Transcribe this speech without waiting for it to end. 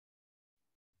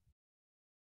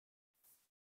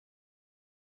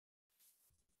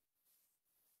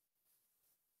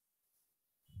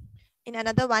In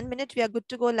another 1 minute, we are good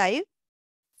to go live.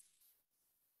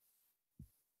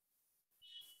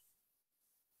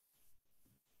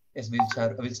 Yes,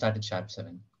 we'll start at sharp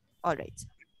 7. All right.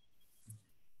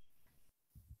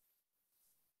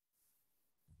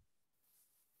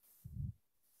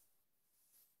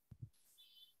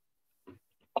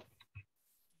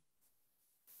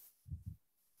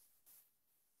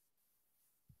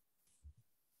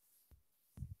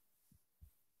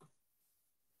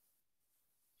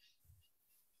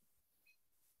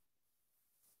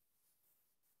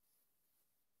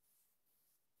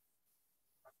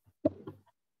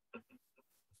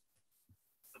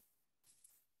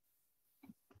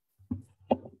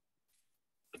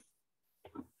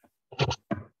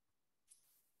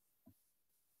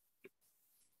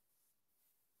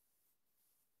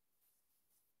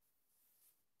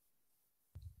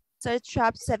 So it's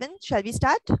sharp 7. Shall we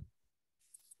start?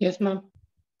 Yes, ma'am.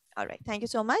 All right. Thank you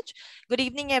so much. Good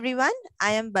evening, everyone.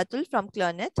 I am Batul from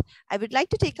Clearnet. I would like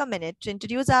to take a minute to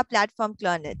introduce our platform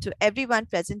Clearnet to everyone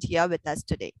present here with us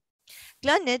today.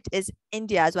 Clearnet is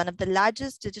India's one of the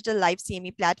largest digital live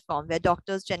CME platform where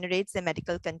doctors generate their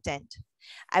medical content.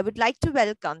 I would like to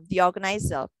welcome the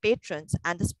organizer, patrons,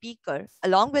 and the speaker,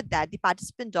 along with that, the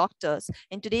participant doctors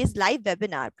in today's live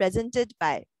webinar presented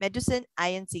by Medicine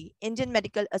INC, Indian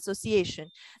Medical Association,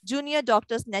 Junior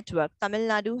Doctors Network, Tamil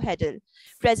Nadu Hedel,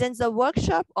 presents a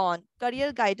workshop on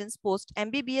Career Guidance Post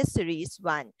MBBS Series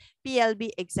 1,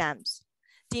 PLB exams.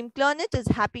 Team Clearnet is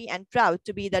happy and proud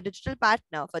to be the digital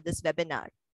partner for this webinar.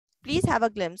 Please have a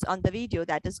glimpse on the video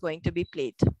that is going to be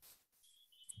played.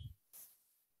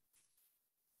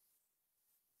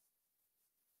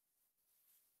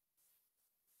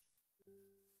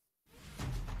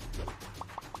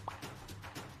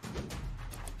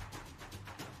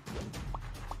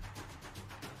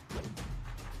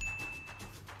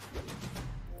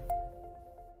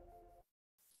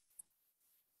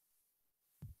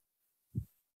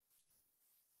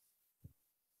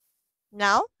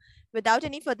 Now, without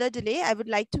any further delay, I would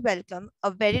like to welcome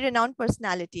a very renowned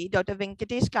personality, Dr.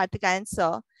 Venkatesh Karthikeyan,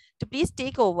 sir, to please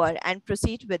take over and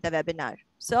proceed with the webinar.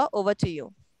 Sir, over to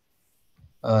you.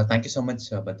 Thank you so much,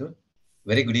 Batul.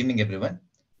 Very good evening, everyone.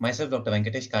 Myself, Dr.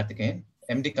 Venkatesh Karthikeyan,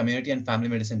 MD Community and Family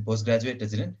Medicine Postgraduate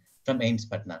Resident from AIIMS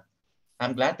Patna.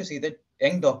 I'm glad to see that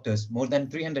young doctors, more than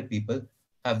 300 people,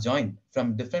 have joined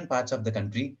from different parts of the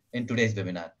country in today's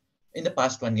webinar. In the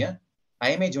past 1 year,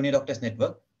 IMA Junior Doctors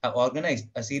Network have organized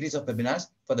a series of webinars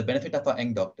for the benefit of our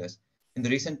young doctors. In the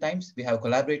recent times, we have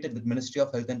collaborated with Ministry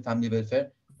of Health and Family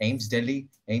Welfare, AIIMS Delhi,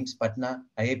 AIIMS Patna,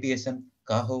 IAPSM,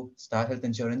 KAHO, Star Health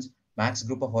Insurance, Max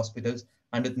Group of Hospitals,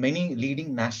 and with many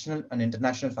leading national and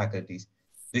international faculties.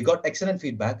 We got excellent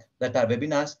feedback that our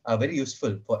webinars are very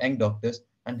useful for young doctors,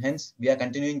 and hence we are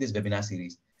continuing this webinar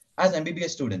series. As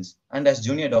MBBS students and as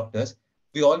junior doctors,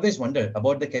 we always wonder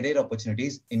about the career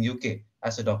opportunities in UK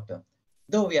as a doctor.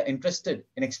 Though we are interested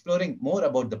in exploring more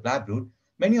about the PLAB route,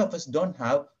 many of us don't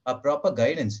have a proper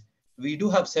guidance. We do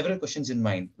have several questions in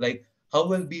mind, like how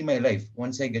will be my life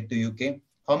once I get to UK?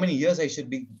 How many years I should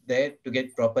be there to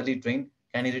get properly trained?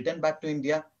 Can I return back to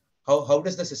India? How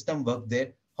does the system work there?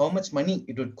 How much money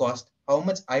it would cost? How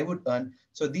much I would earn?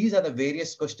 So these are the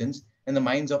various questions in the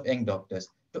minds of young doctors.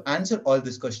 To answer all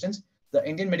these questions, the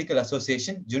Indian Medical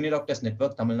Association Junior Doctors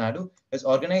Network Tamil Nadu is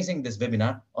organizing this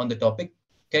webinar on the topic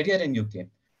Career in UK,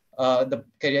 the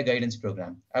Career Guidance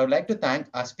Program. I would like to thank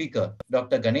our speaker,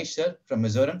 Dr. Ganesh sir from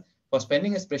Mizoram, for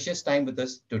spending his precious time with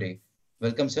us today.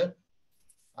 Welcome, sir.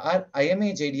 Our IMA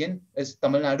JDN is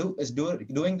Tamil Nadu is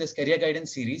doing this career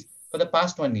guidance series for the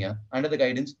past 1 year under the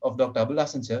guidance of Dr. Abul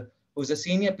Hassan sir, who is a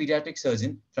senior pediatric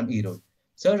surgeon from Erode.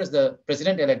 Sir is the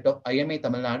president-elect of IMA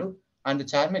Tamil Nadu and the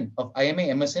chairman of IMA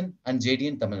MSN and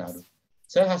JDN Tamil Nadu.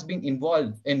 Sir has been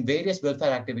involved in various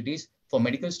welfare activities for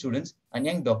medical students and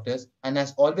young doctors and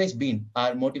has always been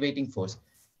our motivating force.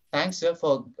 Thanks, sir,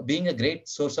 for being a great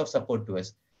source of support to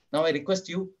us. Now I request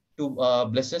you to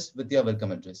bless us with your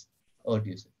welcome address. Over to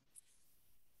you, sir.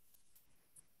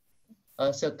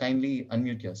 Sir, kindly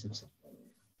unmute yourself, sir.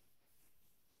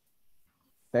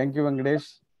 Thank you,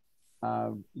 Venkatesh.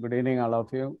 Good evening, all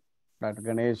of you. Dr.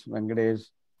 Ganesh, Venkatesh,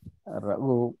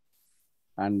 Raghu,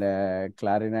 and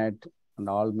Clarinet, and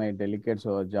all my delegates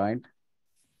who have joined.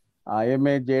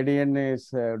 IMA JDN is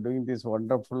doing this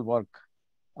wonderful work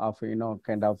of,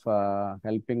 kind of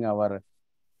helping our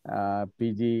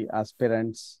PG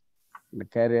aspirants, the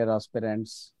career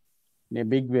aspirants in a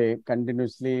big way,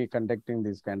 continuously conducting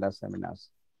these kind of seminars.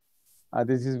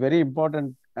 This is very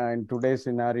important in today's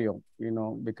scenario,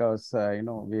 because,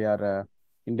 we are,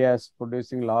 India is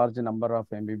producing large number of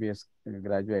MBBS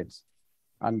graduates,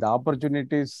 and the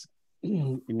opportunities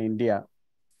in India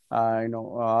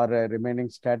are remaining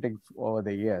static over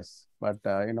the years. But,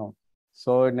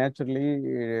 so naturally,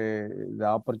 the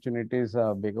opportunities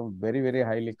become very, very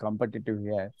highly competitive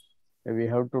here. We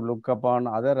have to look upon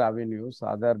other avenues,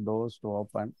 other doors to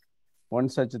open. One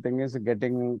such thing is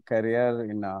getting career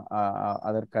in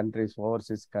other countries,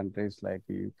 overseas countries like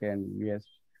UK and US.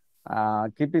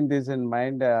 Keeping this in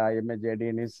mind,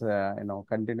 IIMS is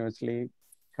continuously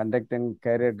conducting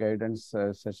career guidance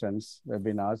sessions,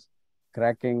 webinars,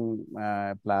 cracking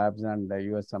PLABs and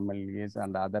USMLEs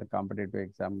and other competitive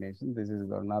examinations. This is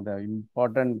one of the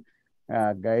important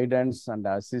guidance and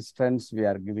assistance we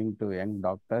are giving to young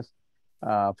doctors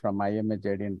from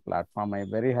IIMS platform. I'm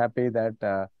very happy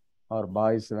that our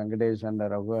boys Venkatesh and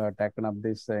Raghu have taken up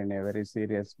this in a very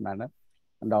serious manner.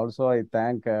 And also I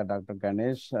thank Dr.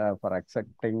 Ganesh for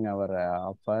accepting our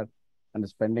offer and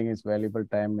spending his valuable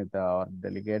time with our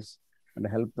delegates and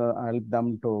help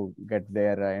them to get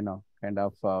their, kind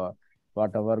of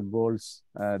whatever goals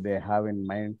they have in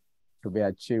mind to be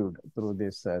achieved through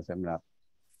this seminar.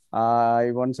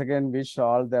 I once again wish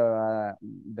all the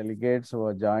delegates who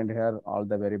have joined here all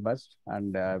the very best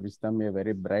and wish them a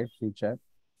very bright future.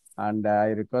 And I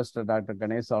request Dr.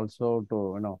 Ganesh also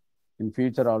to, in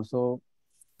future also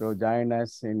to join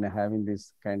us in having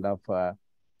this kind of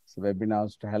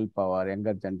webinars to help our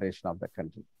younger generation of the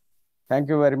country. Thank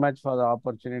you very much for the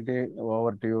opportunity.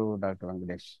 Over to you, Dr.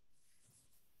 Venkatesh.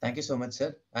 Thank you so much,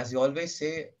 sir. As you always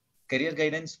say, career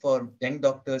guidance for young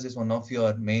doctors is one of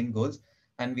your main goals,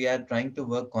 and we are trying to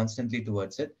work constantly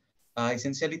towards it. I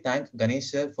sincerely thank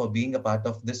Ganesh sir for being a part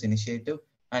of this initiative,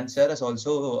 and sir has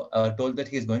also told that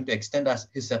he is going to extend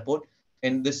his support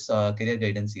in this career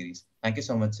guidance series. Thank you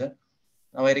so much, sir.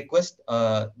 Now I request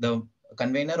the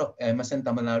convener of MSN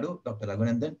Tamil Nadu, Dr.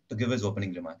 Raghunandan, to give his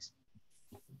opening remarks.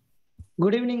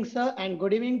 Good evening, sir, and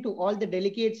good evening to all the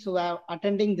delegates who are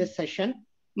attending this session.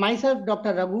 Myself,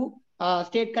 Dr. Raghu,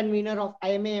 State Convener of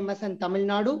IMA MSN Tamil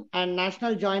Nadu and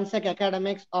National Joint Sec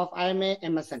Academics of IMA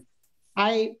MSN.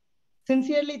 I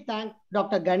sincerely thank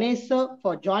Dr. Ganesh sir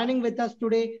for joining with us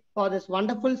today for this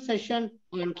wonderful session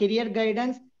on career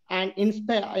guidance, and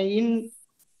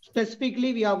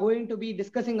specifically we are going to be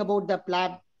discussing about the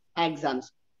PLAB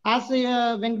exams. As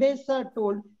Venkatesh sir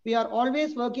told, we are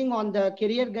always working on the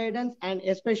career guidance and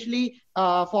especially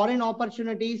foreign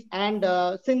opportunities. And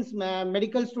since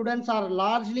medical students are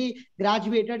largely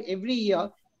graduated every year,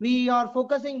 we are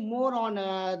focusing more on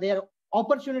their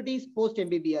opportunities post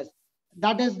MBBS.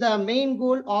 That is the main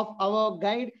goal of our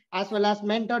guide as well as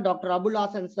mentor, Dr. Abul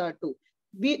Hasan sir too.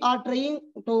 We are trying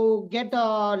to get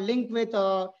a link with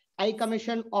High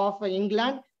Commission of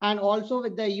England and also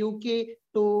with the UK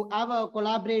to have a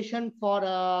collaboration for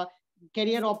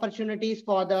career opportunities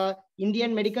for the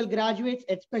Indian medical graduates,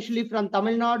 especially from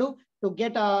Tamil Nadu, to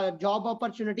get a job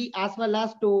opportunity as well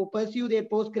as to pursue their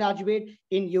postgraduate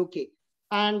in UK.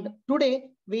 And today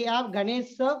we have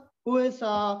Ganesh sir, who is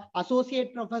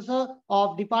Associate Professor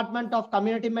of Department of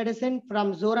Community Medicine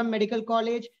from Zoram Medical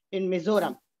College in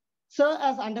Mizoram. Sir,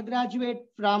 as undergraduate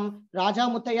from Raja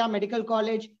Muthaya Medical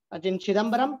College in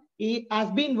Chidambaram, he has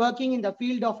been working in the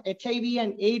field of HIV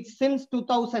and AIDS since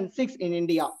 2006 in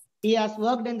India. He has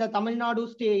worked in the Tamil Nadu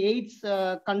State AIDS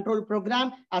Control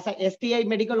Program as a STI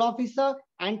Medical Officer,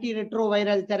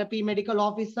 Antiretroviral Therapy Medical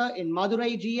Officer in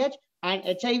Madurai GH, and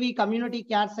HIV Community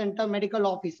Care Center Medical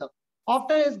Officer.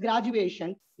 After his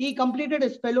graduation, he completed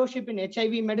his fellowship in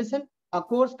HIV medicine, a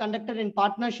course conducted in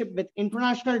partnership with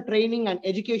International Training and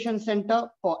Education Center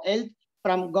for Health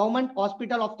from Government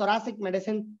Hospital of Thoracic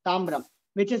Medicine, Tambram,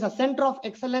 which is a center of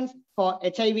excellence for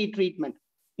HIV treatment.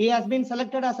 He has been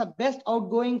selected as a Best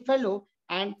Outgoing Fellow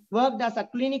and worked as a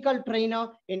clinical trainer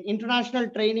in International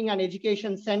Training and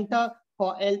Education Center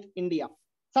for Health, India.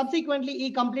 Subsequently,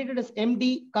 he completed his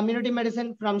MD Community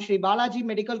Medicine from Sri Balaji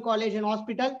Medical College and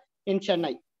Hospital in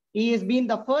Chennai. He has been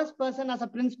the first person as a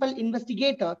principal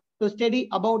investigator to study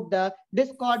about the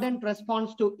discordant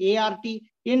response to ART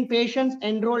in patients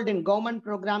enrolled in government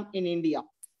program in India.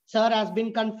 Sir has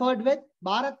been conferred with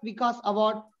Bharat Vikas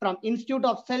Award from Institute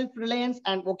of Self-Reliance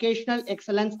and Vocational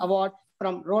Excellence Award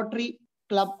from Rotary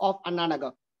Club of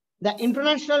Annanagar. The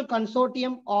International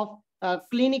Consortium of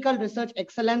Clinical Research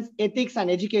Excellence, Ethics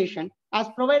and Education has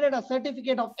provided a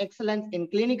Certificate of Excellence in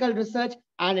Clinical Research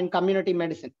and in Community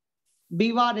Medicine.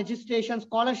 BIVA Registration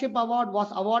Scholarship Award was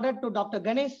awarded to Dr.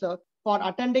 Ganesh sir for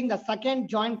attending the second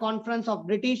joint conference of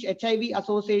British HIV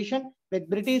Association with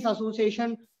British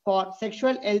Association for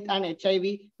Sexual Health and HIV,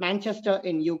 Manchester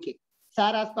in UK.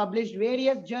 Sir has published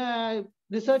various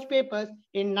research papers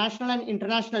in national and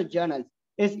international journals.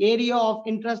 His area of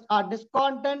interest are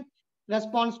discordant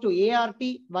response to ART,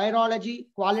 virology,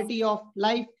 quality of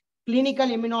life, clinical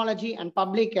immunology, and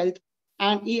public health.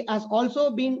 And he has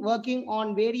also been working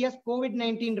on various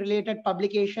COVID-19 related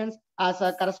publications as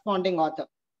a corresponding author.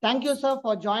 Thank you, sir,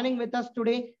 for joining with us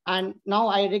today. And now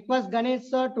I request Ganesh,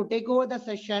 sir, to take over the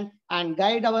session and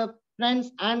guide our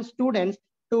friends and students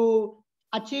to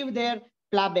achieve their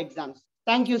PLAB exams.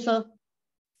 Thank you, sir.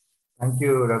 Thank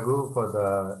you, Raghu, for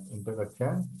the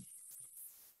introduction.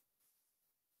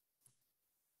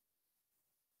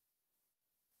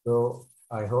 So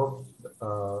I hope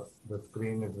the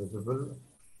screen is visible.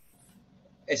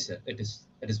 Yes, sir. It is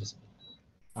visible.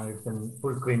 And it's in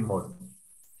full screen mode.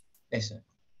 Yes, sir.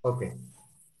 Okay.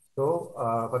 So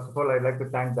first of all, I'd like to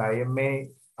thank the IMA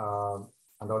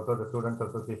and also the Students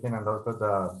Association and also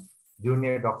the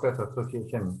Junior Doctors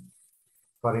Association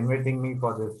for inviting me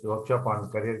for this workshop on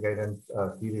Career Guidance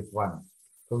Series 1.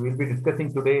 So we'll be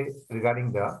discussing today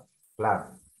regarding the PLAB.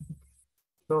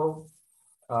 So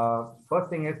first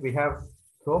thing is we have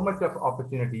so much of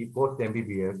opportunity post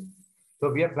MBBS.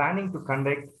 So we are planning to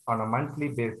conduct on a monthly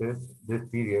basis this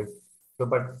period. So,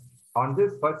 but on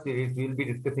this first series, we'll be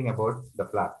discussing about the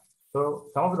PLAB. So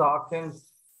some of the options,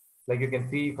 like you can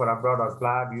see for abroad or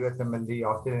PLAB, US MLD,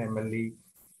 Australian MLD,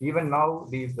 even now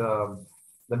these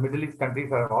the Middle East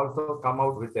countries have also come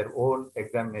out with their own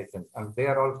examinations, and they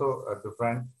are also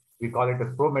different. We call it a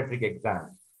prometric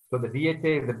exam. So the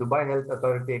DHA is the Dubai Health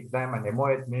Authority exam, and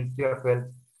MOH, Ministry of Health.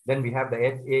 Then we have the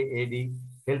HAAD,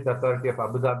 Health Authority of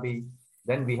Abu Dhabi.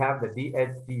 Then we have the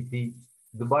DHCC,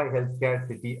 Dubai Healthcare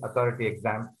City Authority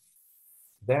exam.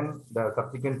 Then the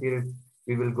subsequent series,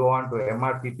 we will go on to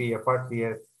MRCP,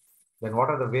 FRCS. Then what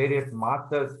are the various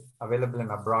masters available in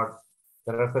abroad?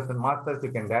 There are certain masters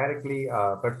you can directly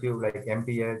pursue, like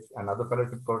MPH and other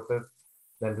fellowship courses.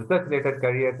 Then research-related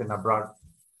careers in abroad.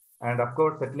 And of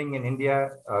course, settling in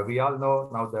India, we all know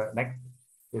now the next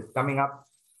is coming up,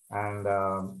 and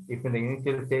it's in the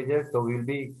initial stages. So we'll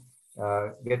be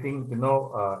getting to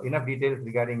know enough details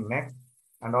regarding next.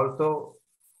 And also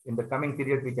in the coming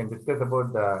series, we can discuss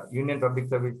about the Union Public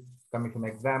Service Commission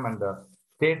exam and the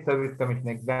State Service Commission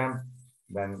exam,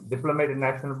 then Diploma in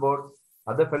National Board,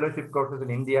 other fellowship courses in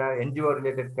India,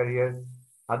 NGO-related careers,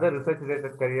 other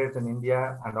research-related careers in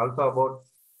India, and also about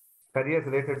careers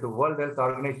related to World Health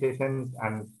Organization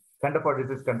and Center for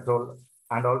Disease Control.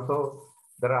 And also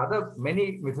there are other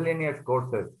many miscellaneous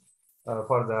courses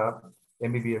for the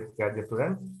MBBS graduate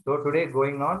students. So today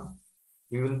going on,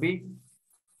 we will be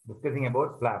discussing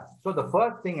about PLAB. So the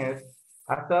first thing is,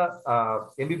 as a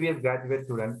MBBS graduate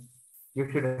student, you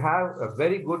should have a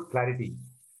very good clarity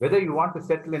whether you want to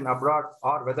settle in abroad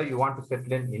or whether you want to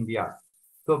settle in India.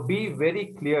 So be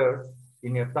very clear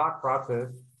in your thought process,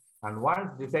 and once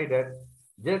decided,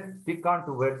 just stick on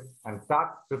to it and start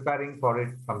preparing for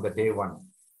it from the day one.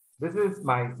 This is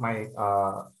my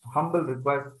humble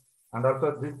request, and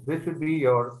also this should be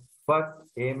your first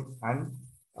aim and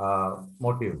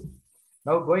motive.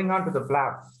 Now going on to the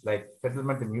PLAB, like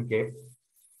settlement in UK.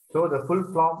 So the full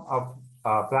form of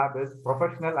PLAB is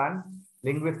Professional and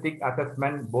Linguistic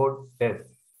Assessment Board Test.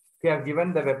 We have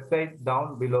given the website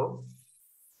down below.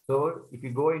 So if you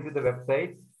go into the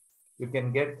website, you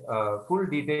can get full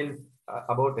details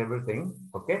about everything,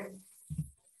 okay?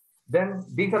 Then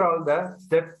these are all the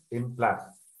steps in PLAB.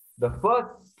 The first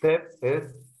step is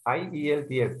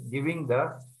IELTS, giving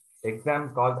the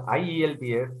exam called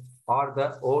IELTS or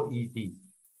the OET.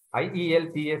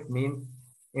 IELTS means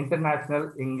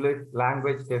International English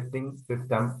Language Testing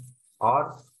System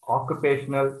or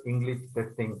Occupational English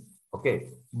Testing. Okay,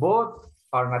 both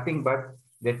are nothing but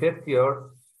they test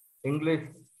your English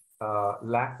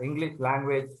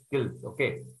language skills.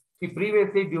 Okay, see,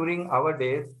 previously during our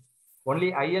days,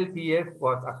 only IELTS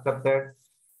was accepted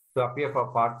to appear for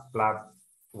part PLAB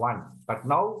 1, but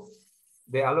now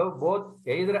they allow both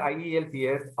either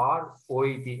IELTS or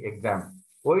OET exam.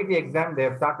 OET exam they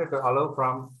have started to allow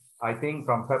from, I think,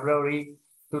 from February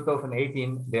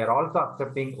 2018. They are also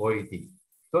accepting OET.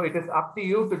 So it is up to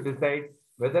you to decide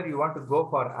whether you want to go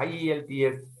for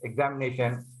IELTS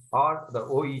examination or the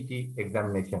OET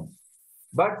examination.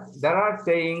 But there are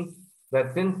sayings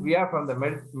that since we are from the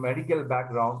medical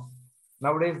background,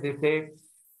 nowadays they say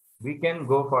we can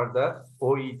go for the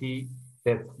OET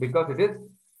test because it is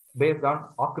based on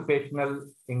occupational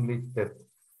English test.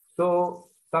 So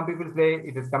some people say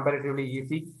it is comparatively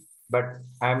easy, but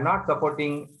I am not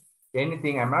supporting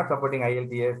anything. I'm not supporting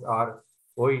IELTS or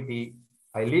OET.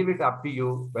 I leave it up to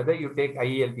you. Whether you take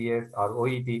IELTS or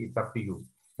OET, it's up to you.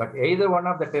 But either one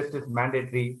of the tests is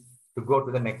mandatory to go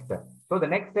to the next step. So the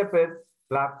next step is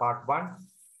PLAB Part 1.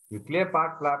 You clear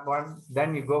PLAB 1,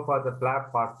 then you go for the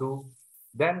PLAB Part 2.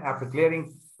 Then after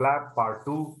clearing PLAB Part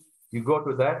 2, you go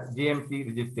to the GMC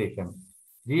registration.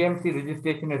 GMC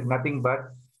registration is nothing but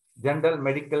General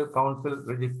Medical Council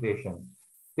registration.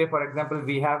 Say, for example,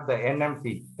 we have the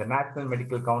NMC, the National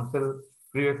Medical Council,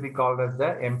 previously called as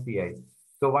the MCI.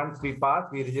 So once we pass,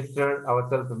 we register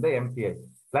ourselves in the MCI.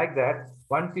 Like that,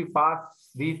 once you pass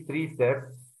these 3 steps,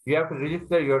 you have to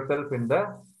register yourself in the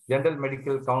General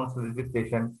Medical Council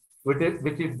registration, which is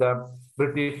the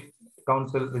British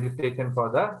Council registration for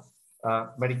the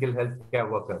medical healthcare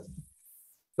workers.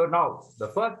 So now, the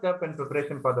first step in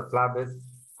preparation for the PLAB is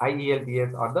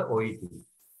IELTS or the OET,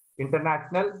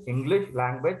 International English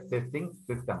Language Testing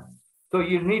System. So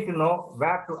you need to know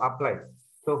where to apply.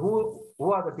 So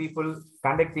who are the people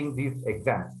conducting these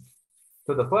exams?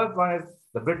 So the first one is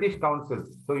the British Council.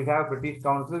 So you have British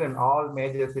Council in all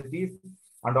major cities,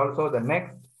 and also the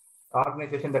next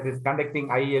organization that is conducting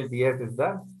IELTS is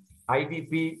the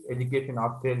IDP Education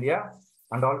Australia,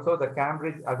 and also the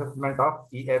Cambridge Assessment of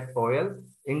ESOL,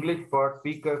 English for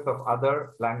Speakers of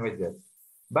Other Languages.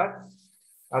 But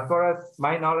as far as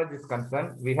my knowledge is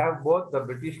concerned, we have both the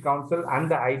British Council and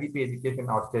the IDP Education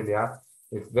Australia.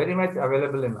 It's very much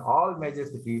available in all major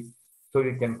cities. So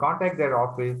you can contact their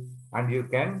office and you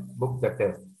can book the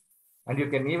test. And you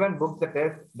can even book the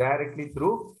test directly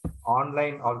through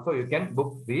online also. You can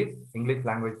book these English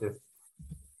languages.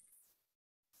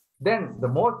 Then the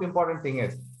most important thing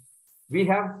is, we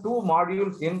have 2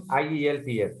 modules in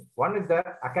IELTS. One is the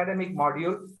academic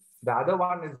module. The other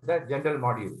one is the general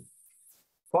module.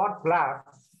 For PLAB,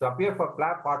 to appear for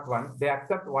PLAB Part 1, they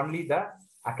accept only the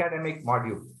academic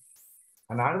module.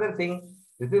 And another thing,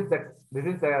 this is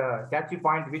the catchy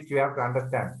point which you have to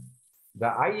understand. The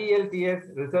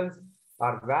IELTS results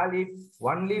are valid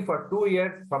only for 2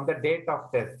 years from the date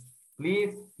of test.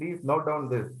 Please note down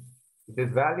this. It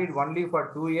is valid only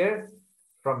for 2 years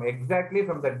from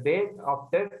the date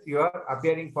of test you are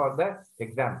appearing for the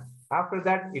exam. After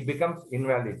that, it becomes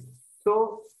invalid.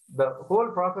 So the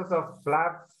whole process of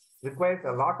PLAB requires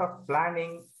a lot of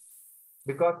planning,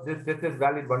 because this test is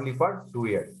valid only for 2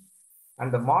 years.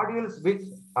 And the modules which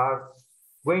are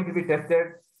going to be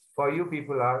tested for you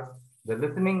people are the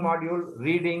listening module,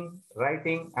 reading,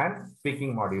 writing, and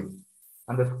speaking module.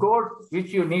 And the score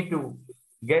which you need to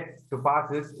get to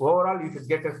pass is, overall you should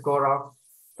get a score of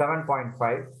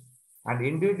 7.5 and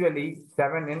individually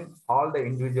 7 in all the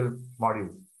individual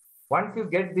modules. Once you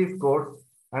get these scores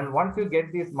and once you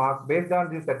get these marks based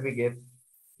on these certificates,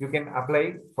 you can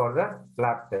apply for the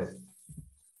PLAB test.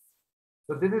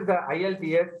 So this is the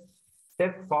IELTS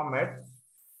test format.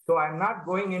 So I'm not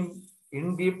going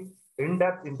in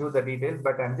depth into the details,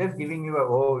 but I'm just giving you an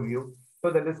overview.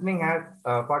 So the listening has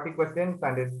 40 questions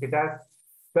and it has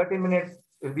 30 minutes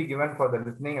will be given for the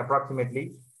listening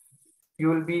approximately. You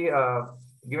will be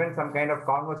given some kind of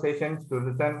conversations to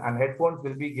listen, and headphones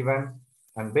will be given.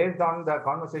 And based on the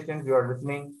conversations you are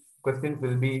listening, questions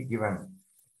will be given.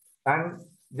 And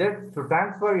just to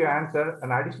transfer your answer,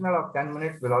 an additional of 10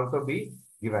 minutes will also be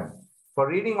given. For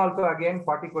reading also, again,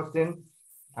 40 questions,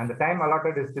 and the time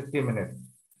allotted is 60 minutes.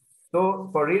 So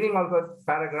for reading also,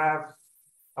 paragraphs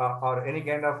or any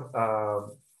kind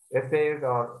of essays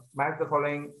or match the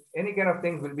following, any kind of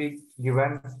things will be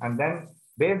given. And then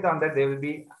based on that, they will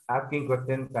be asking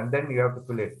questions, and then you have to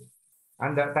fill it.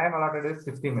 And the time allotted is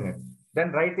 60 minutes.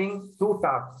 Then writing, 2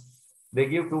 tasks. They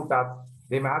give 2 tasks.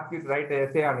 They may ask you to write an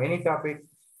essay on any topic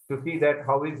to see that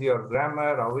how is your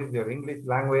grammar, how is your English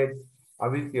language,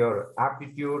 how is your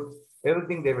aptitude,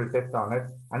 everything they will test on it,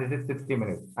 and it is 60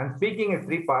 minutes. And speaking is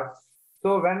 3 parts.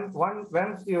 So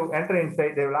once you enter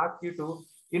inside, they will ask you to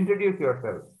introduce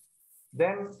yourself.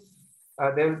 Then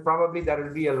there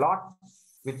will be a lot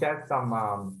which has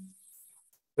some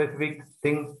specific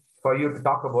things for you to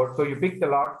talk about. So you pick the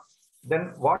lot.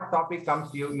 Then what topic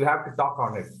comes to you, you have to talk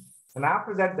on it. And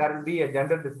after that, there will be a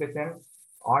general discussion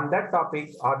on that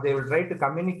topic, or they will try to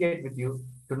communicate with you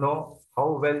to know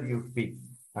how well you speak.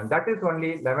 And that is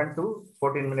only 11 to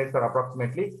 14 minutes or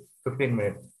approximately 15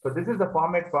 minutes. So this is the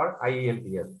format for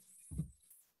IELTS.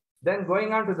 Then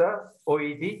going on to the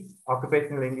OET,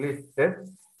 Occupational English Test.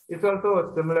 It's also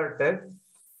a similar test.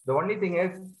 The only thing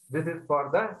is, this is for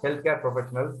the healthcare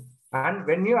professionals. And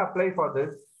when you apply for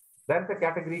this, there's a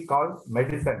category called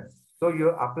medicine. So you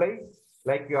apply,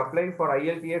 like you apply for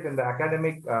IELTS in the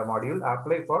academic module,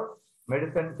 apply for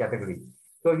medicine category.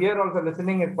 So here also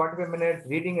listening is 45 minutes,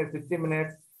 reading is 60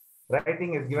 minutes,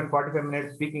 writing is given 45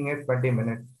 minutes, speaking is 20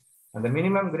 minutes. And the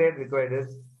minimum grade required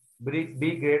is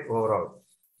B grade overall.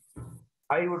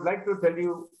 I would like to tell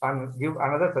you and give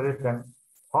another suggestion.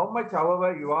 How much,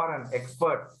 however, you are an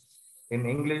expert in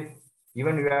English,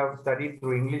 even you have studied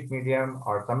through English medium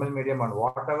or Tamil medium or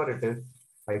whatever it is,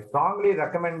 I strongly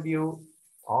recommend you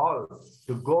all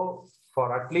to go for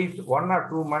at least 1 or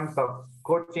 2 months of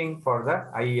coaching for the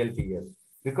IELTS,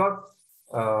 because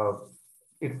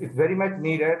it's very much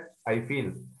needed, I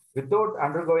feel. Without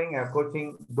undergoing a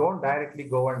coaching, don't directly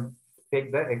go and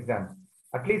take the exam.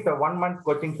 At least a 1 month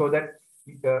coaching, so that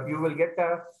you will get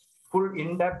a full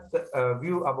in-depth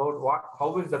view about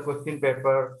how is the question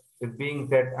paper is being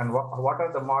set, and what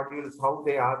are the modules, how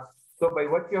they are. So by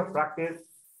virtue of practice,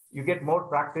 you get more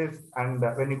practice, and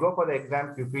when you go for the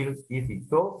exams, you feel easy.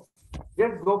 So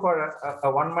just go for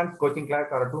a 1 month coaching class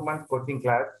or a 2 month coaching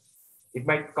class. It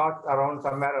might cost around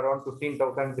somewhere around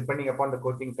 15,000, depending upon the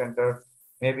coaching center,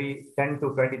 maybe 10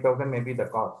 to 20,000, maybe the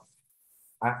cost.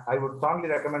 I would strongly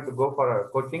recommend to go for a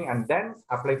coaching and then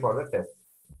apply for the test.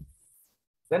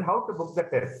 Then how to book the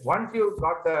test? Once you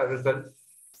got the results,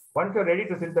 once you're ready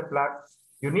to sit the PLAB,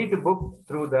 you need to book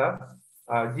through the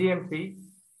GMC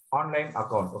online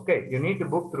account. Okay, you need to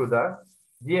book through the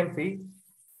GMC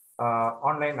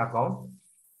online account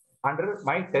under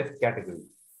My Test category.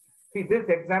 See, this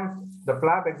exam, the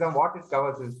PLAB exam, what it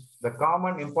covers is the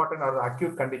common, important, or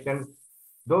acute conditions,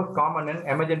 those common in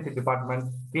emergency departments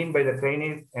seen by the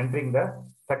trainees entering the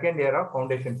second year of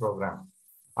foundation program.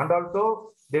 And also,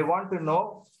 they want to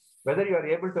know whether you are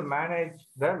able to manage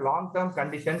the long-term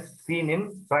conditions seen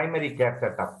in primary care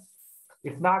setup.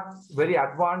 It's not very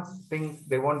advanced things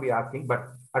they won't be asking, but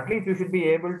at least you should be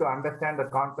able to understand the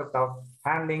concept of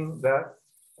handling the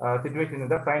situation in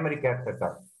the primary care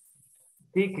setup.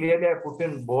 See, clearly I put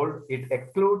in bold, it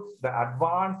excludes the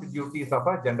advanced duties of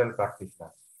a general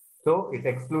practitioner. So it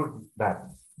excludes that.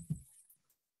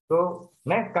 So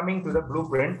next, coming to the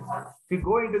blueprint. If you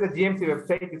go into the GMC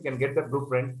website, you can get the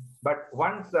blueprint. But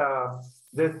once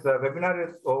this webinar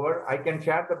is over, I can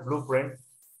share the blueprint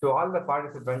to all the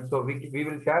participants. So we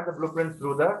will share the blueprint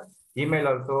through the email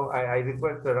also. I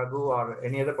request Raghu or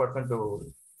any other person to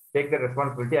take the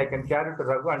responsibility. I can share it to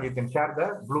Raghu, and you can share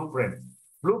the blueprint.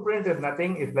 Blueprint is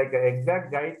nothing, it's like an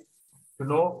exact guide to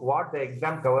know what the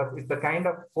exam covers. It's a kind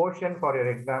of portion for your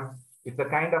exam. It's a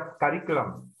kind of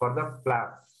curriculum for the PLAB.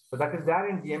 So that is there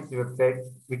in GMC website.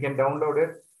 We can download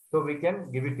it, so we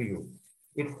can give it to you.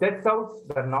 It sets out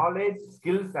the knowledge,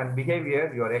 skills, and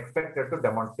behavior you are expected to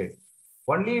demonstrate.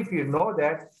 Only if you know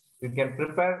that, you can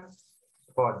prepare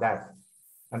for that.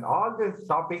 And all these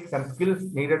topics and skills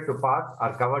needed to pass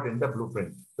are covered in the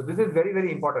blueprint. So this is very,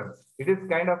 very important. It is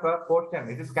kind of a portion.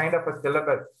 It is kind of a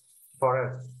syllabus for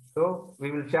us. So we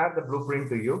will share the blueprint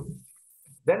to you.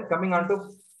 Then coming on to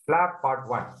PLAB Part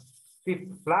 1. See,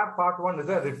 PLAB Part 1 is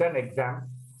a written exam.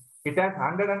 It has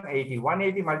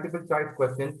 180 multiple choice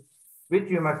questions, which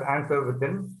you must answer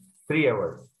within 3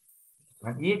 hours.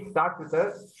 And each starts with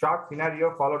a short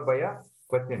scenario followed by a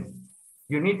question.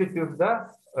 You need to choose the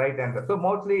right answer. So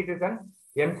mostly it is an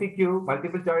MCQ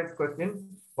multiple choice question.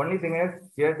 Only thing is,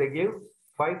 here they give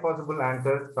 5 possible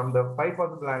answers. From the 5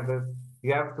 possible answers,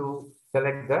 you have to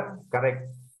select the correct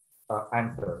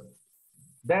answer.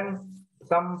 Then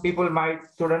some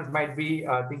students might be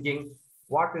thinking,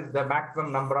 what is the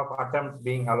maximum number of attempts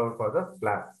being allowed for the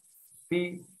PLAB?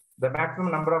 See, the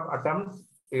maximum number of attempts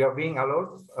you are being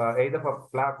allowed either for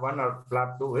PLAB 1 or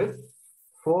PLAB 2 is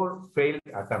 4 failed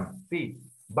attempts. See,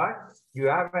 but you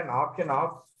have an option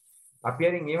of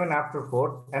appearing even after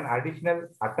 4 an additional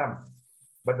attempt.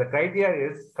 But the criteria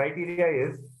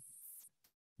is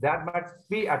there must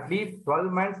be at least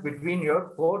 12 months between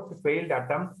your 4th failed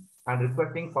attempt and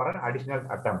requesting for an additional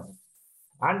attempt.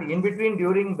 And in between,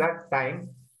 during that time,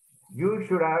 you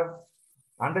should have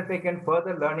undertaken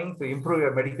further learning to improve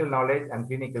your medical knowledge and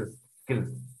clinical skills.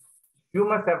 You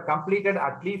must have completed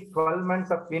at least 12 months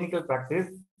of clinical practice,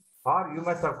 or you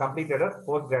must have completed a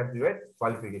postgraduate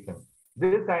qualification.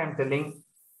 This I am telling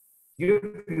you,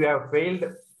 if you have failed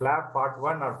PLAB Part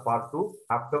 1 or Part 2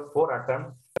 after 4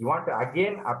 attempts, you want to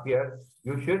again appear,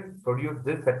 you should produce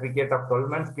this certificate of 12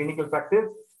 months clinical practice,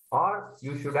 or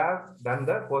you should have done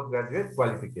the postgraduate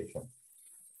qualification.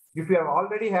 If you have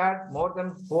already had more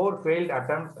than 4 failed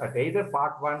attempts at either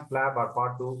Part 1 PLAB or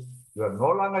Part 2, you are no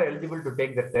longer eligible to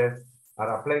take the test or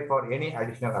apply for any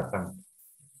additional attempt.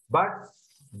 But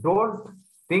don't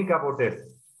think about it.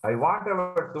 I want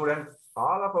our students,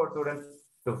 all of our students,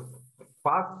 to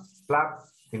pass PLAB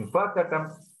in first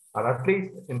attempt or at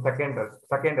least in second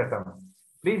attempt.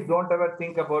 Please don't ever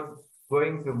think about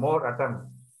going to more attempts.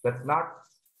 That's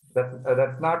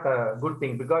not a good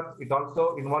thing, because it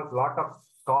also involves a lot of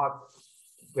costs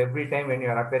every time when you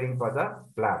are appearing for the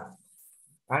PLAB.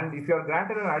 And if you are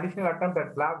granted an additional attempt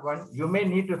at PLAB 1, you may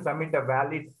need to submit a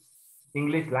valid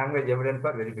English language evidence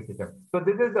for verification. So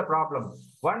this is the problem.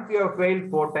 Once you have failed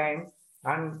 4 times,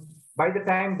 and by the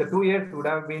time the 2 years would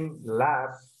have been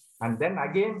lapsed, And then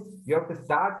again, you have to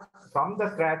start from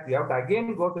the scratch. You have to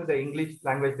again go to the English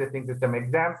language testing system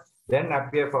exam, then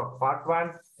appear for part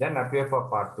 1, then appear for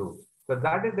part 2. So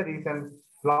that is the reason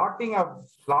slot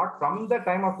from the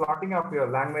time of slotting of your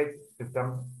language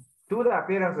system to the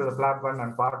appearance of the PLAB 1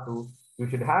 and part 2, you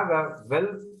should have a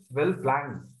well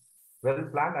planned,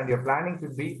 and your planning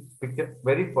should be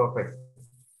very perfect.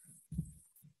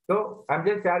 So I'm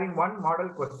just sharing one model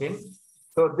question.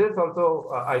 So this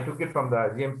also, I took it from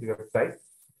the GMC website.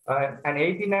 An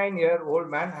 89-year-old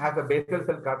man has a basal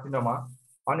cell carcinoma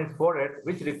on his forehead,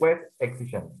 which requires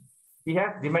excision. He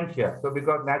has dementia. So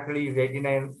because naturally he's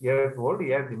 89 years old, he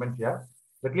has dementia.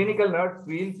 The clinical nurse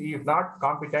feels he is not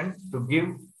competent to give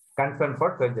consent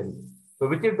for surgery. So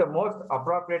which is the most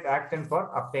appropriate action for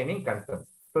obtaining consent?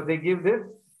 So they give this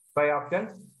 5 options.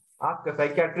 Ask a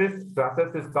psychiatrist to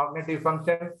assess his cognitive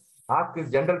function. Ask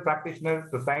his general practitioner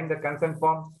to sign the consent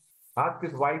form. Ask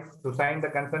his wife to sign the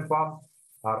consent form.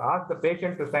 Or ask the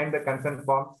patient to sign the consent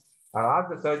form. Or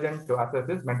ask the surgeon to assess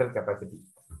his mental capacity.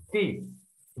 See,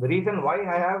 the reason why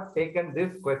I have taken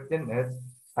this question is,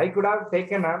 I could have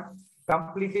taken a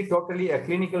totally a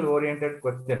clinical oriented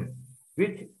question,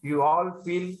 which you all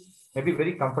feel maybe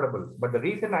very comfortable. But the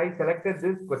reason I selected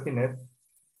this question is,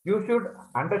 you should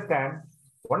understand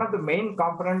one of the main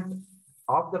components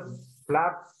of the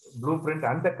PLAB blueprint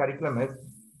and the curriculum is,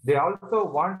 they also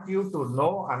want you to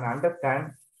know and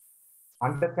understand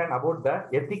about the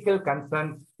ethical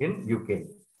concerns in UK.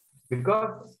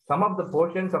 Because some of the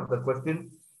portions of the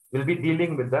question will be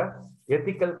dealing with the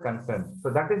ethical concerns. So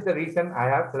that is the reason I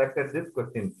have selected this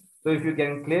question. So if you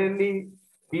can clearly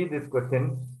see this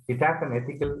question, it has an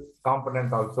ethical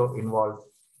component also involved.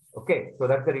 Okay, so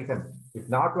that's the reason. It's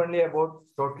not only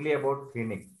totally about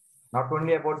clinics, not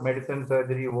only about medicine,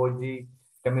 surgery, OG,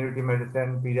 community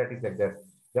medicine, pediatrics, like that.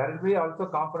 There will be also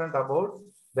component about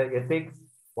the ethics,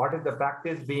 what is the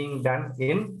practice being done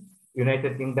in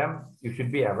United Kingdom, you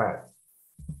should be aware.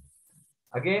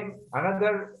 Again,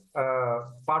 another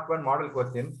part 1 model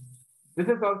question. This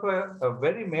is also a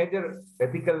very major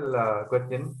ethical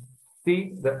question.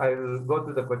 See, I will go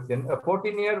through the question. A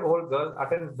 14-year-old girl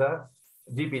attends the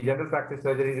GP, general practice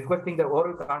surgery, requesting the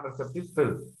oral contraceptive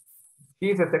pill. She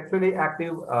is a sexually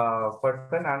active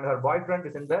person and her boyfriend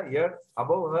is in the year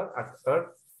above her at her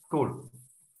school.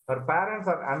 Her parents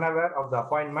are unaware of the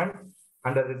appointment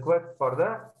and a request for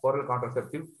the oral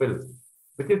contraceptive pill,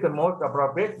 which is the most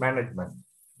appropriate management.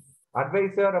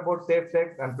 Advise her about safe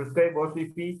sex and prescribe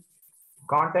OCP,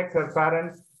 contact her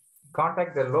parents,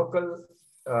 contact the local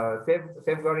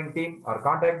safeguarding team, or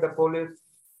contact the police,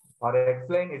 or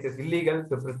explain it is illegal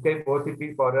to prescribe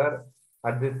OCP for her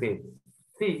at this age.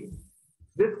 See,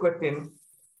 this question,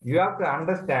 you have to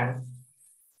understand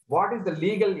what is the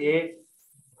legal age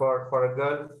for a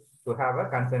girl to have a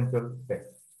consensual sex.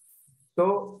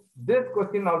 So this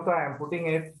question also I am putting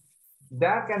it,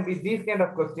 there can be these kind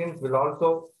of questions will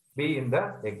also be in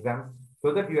the exam,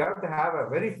 so that you have to have a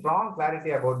very strong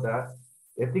clarity about the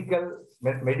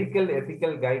medical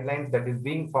ethical guidelines that is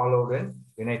being followed in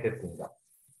United Kingdom.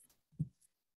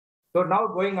 So now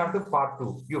going on to part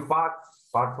 2. You passed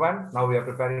part 1, now we are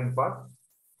preparing for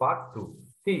part 2.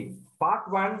 See,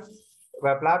 part 1,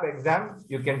 PLAB exam,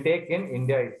 you can take in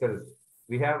India itself.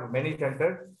 We have many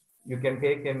centers. You can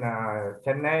take in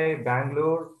Chennai,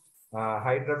 Bangalore,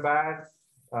 Hyderabad,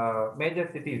 major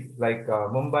cities like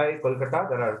Mumbai, Kolkata.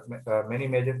 There are many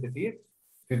major cities.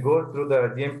 If you go through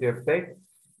the GMC website,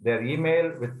 their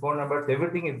email with phone numbers,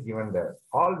 everything is given there.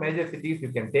 All major cities you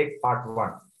can take part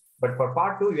 1. But for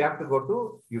part 2, you have to go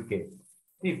to UK.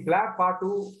 See, PLAB part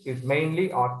 2 is mainly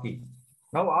OSCE.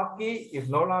 Now, OSCE is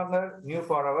no longer new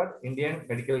for our Indian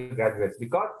medical graduates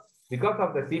because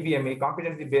of the CBME,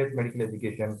 competency-based medical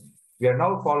education, we are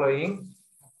now following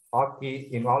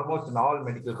OSCE in almost all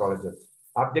medical colleges.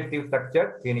 Objective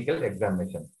structured clinical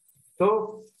examination.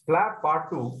 So, PLAB part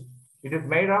 2, it is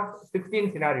made of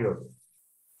 16 scenarios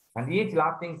and each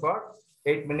lasting for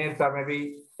 8 minutes or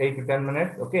maybe 8 to 10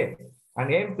 minutes, okay,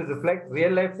 and aims to reflect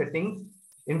real-life settings,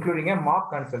 including a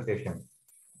mock consultation.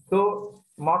 So,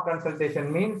 mock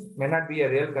consultation means may not be a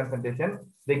real consultation.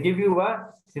 They give you a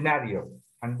scenario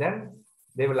and then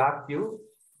they will ask you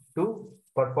to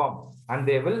perform and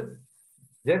they will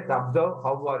just observe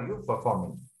how are you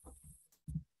performing.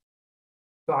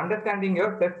 So, understanding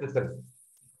your test results.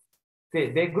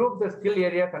 See, they group the skill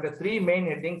areas under 3 main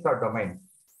headings or domains.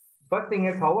 First thing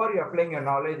is, how are you applying your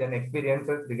knowledge and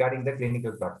experiences regarding the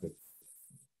clinical practice?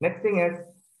 Next thing is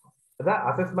the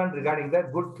assessment regarding the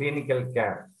good clinical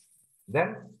care.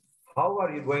 Then, how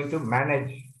are you going to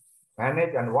manage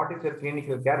and what is your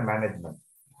clinical care management?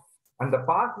 And the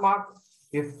pass mark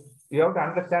is you have to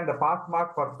understand the pass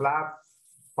mark for PLAB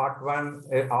part 1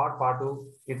 or part 2.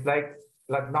 It's like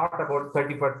not about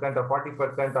 30% or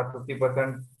 40% or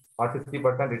 50% or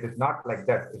 60%. It is not like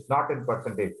that. It's not in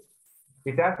percentage.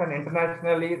 It has an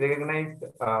internationally recognized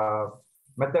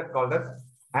method called as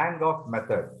Angoff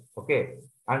method. Okay,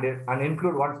 and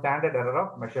include one standard error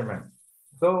of measurement.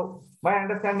 So my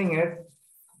understanding is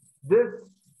the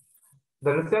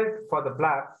result for the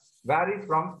PLAB varies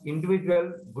from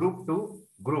individual group to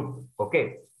group.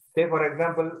 Okay, say for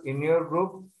example, in your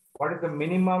group, what is the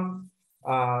minimum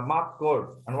mark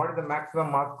score and what is the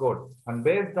maximum mark score, and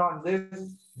based on this,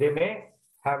 they may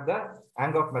have the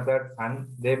Angoff method and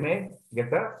they may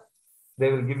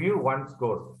they will give you one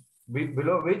score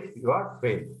below which you are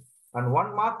failed, and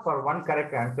 1 mark for one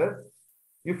correct answer.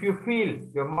 If you feel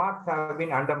your marks have been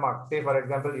undermarked, say for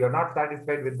example, you're not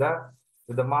satisfied with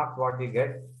the marks what you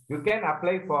get, you can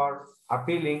apply for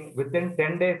appealing within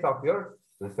 10 days of your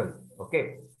result.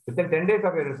 Okay, within 10 days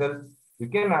of your result, you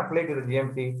can apply to the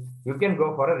GMC, you can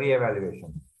go for a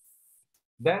re-evaluation.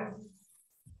 Then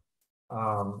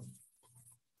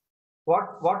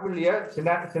what will your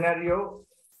scenario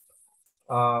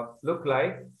look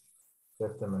like?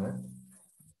 Just a minute.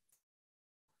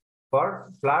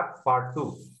 For PLAB part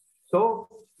 2. So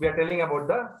we are telling about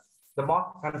the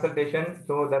mock consultation.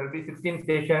 So there will be 16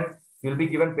 stations. You'll be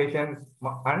given patients,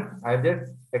 and I'm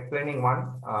just explaining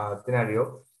one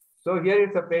scenario. So here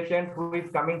is a patient who is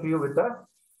coming to you with a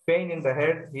pain in the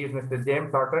head. He is Mr.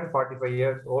 James Horton, 45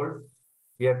 years old.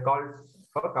 He has called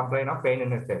for complaint of pain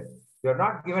in his head. You are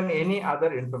not given any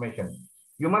other information.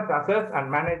 You must assess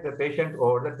and manage the patient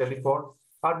over the telephone,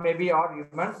 or maybe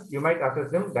you might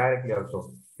assess him directly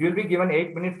also. You will be given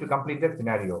 8 minutes to complete the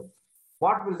scenario.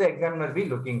 What will the examiner be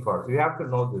looking for? You have to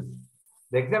know this.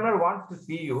 The examiner wants to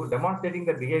see you demonstrating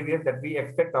the behaviors that we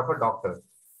expect of a doctor.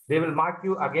 They will mark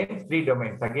you against 3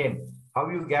 domains. Again, how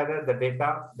you gather the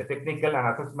data, the technical and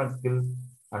assessment skills,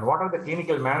 and what are the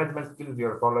clinical management skills you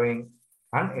are following,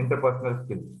 and interpersonal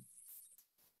skills.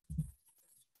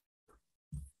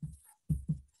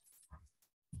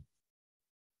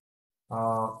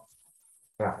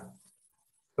 Yeah.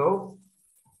 So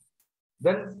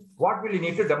then what will you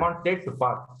need to demonstrate to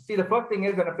pass? See, the first thing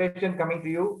is when a patient coming to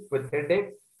you with headache,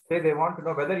 say they want to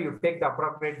know whether you take the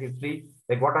appropriate history,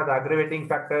 like what are the aggravating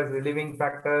factors, relieving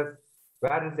factors,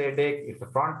 where is the headache, it's a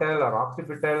frontal or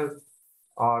occipital,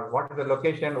 or what is the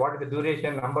location, what is the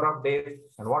duration, number of days,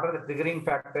 and what are the triggering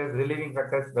factors, relieving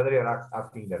factors, whether you're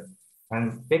asking that.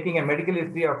 And taking a medical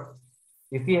history of,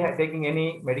 is he taking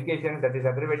any medication that is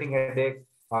aggravating headache,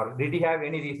 or did he have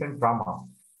any recent trauma?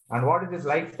 And what is his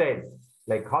lifestyle,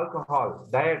 like alcohol,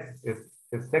 diet, his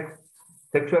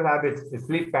sexual habits, his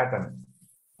sleep pattern,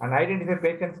 and identify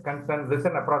patient's concern,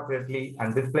 listen appropriately,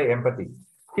 and display empathy.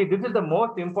 See, this is the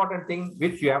most important thing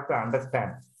which you have to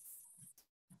understand.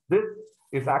 This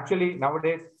is actually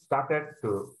nowadays started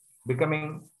to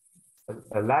becoming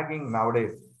lagging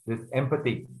nowadays, this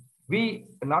empathy. We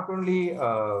not only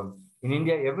in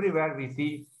India, everywhere we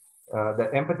see the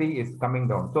empathy is coming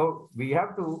down. So we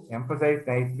have to emphasize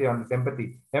nicely on this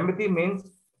empathy. Empathy means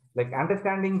like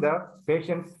understanding the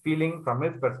patient's feeling from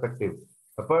his perspective.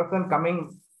 A person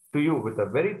coming to you with a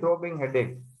very throbbing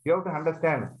headache, you have to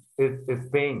understand his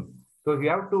pain. So you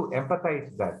have to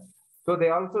empathize that. So they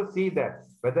also see that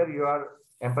whether you are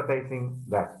empathizing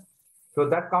that. So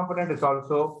that component is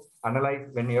also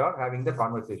analyzed when you are having the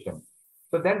conversation.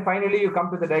 So then finally you come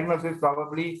to the diagnosis.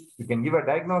 Probably you can give a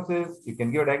diagnosis,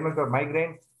 of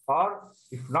migraine, or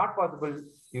if not possible,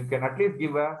 you can at least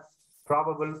give a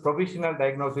probable provisional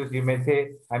diagnosis. You may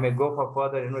say, I may go for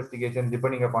further investigation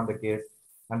depending upon the case,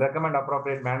 and recommend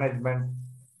appropriate management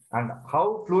and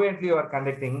how fluently you are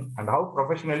conducting and how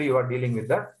professionally you are dealing with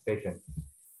the patient.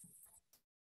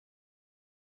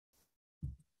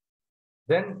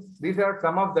 Then these are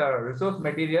some of the resource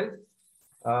materials.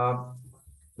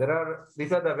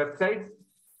 These are the websites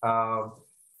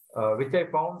which I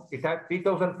found. It has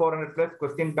 3,400 plus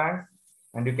question banks,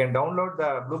 and you can download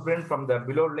the blueprint from the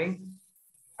below link.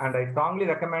 And I strongly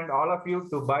recommend all of you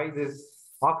to buy this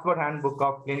Oxford Handbook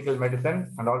of Clinical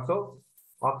Medicine and also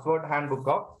Oxford Handbook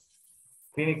of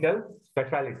Clinical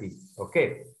Specialty.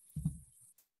 Okay.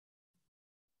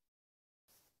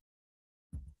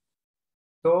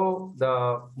 So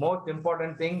the most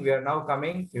important thing we are now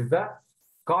coming is the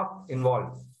cost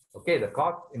involved. Okay, the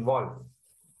cost involved.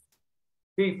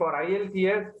 See, for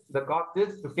IELTS, the cost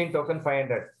is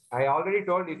 15,500. I already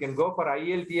told you can go for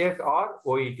IELTS or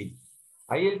OET.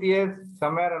 IELTS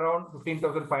somewhere around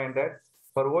 15,500.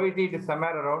 For OET, it is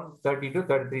somewhere around 30 to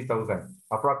 33,000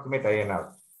 approximate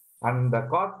INR. And the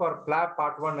cost for PLAB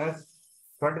part 1 is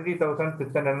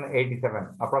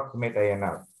 23,687 approximate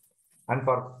INR. And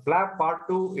for PLAB Part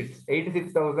 2, it's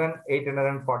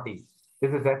 86,840.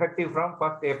 This is effective from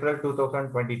 1st April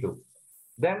 2022.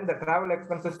 Then the travel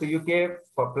expenses to UK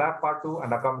for PLAB Part 2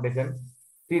 and accommodation.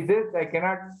 See, this I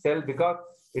cannot tell because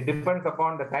it depends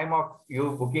upon the time of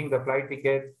you booking the flight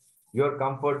ticket, your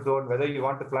comfort zone, whether you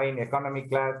want to fly in economy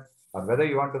class or whether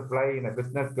you want to fly in a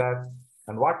business class,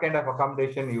 and what kind of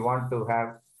accommodation you want to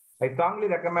have. I strongly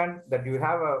recommend that you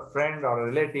have a friend or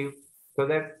a relative so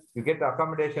that you get the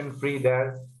accommodation free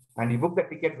there and you book the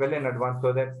ticket well in advance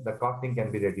so that the costing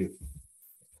can be reduced.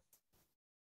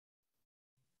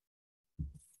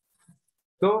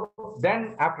 So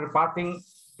then after passing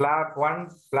PLAB 1,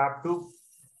 PLAB 2,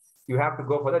 you have to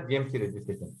go for the GMC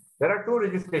registration. There are two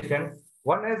registrations.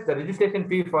 One is the registration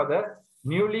fee for the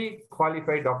newly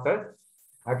qualified doctors.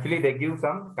 Actually, they give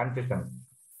some concession.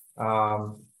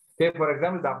 Say, for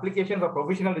example, the application for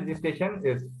provisional registration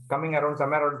is coming around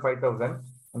somewhere around 5,000.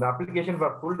 And the application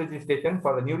for full registration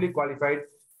for the newly qualified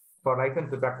for license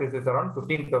to practice is around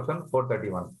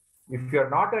 15,431. If you are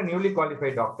not a newly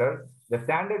qualified doctor, the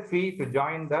standard fee to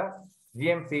join the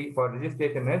GMC for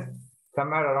registration is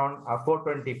somewhere around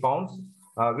 420 pounds,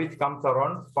 which comes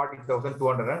around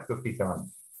 40,257.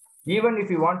 Even if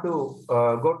you want to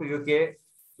go to UK,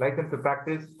 license to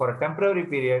practice for a temporary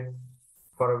period,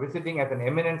 for visiting as an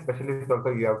eminent specialist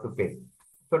also you have to pay.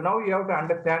 So now you have to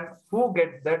understand who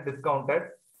gets the discounted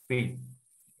fee.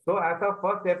 So as of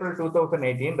 1st April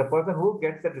 2018, the person who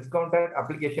gets the discounted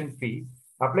application fee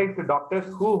applies to doctors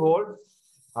who hold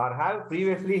or have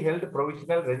previously held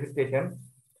provisional registration,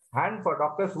 and for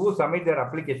doctors who submit their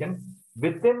application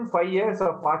within 5 years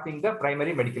of passing the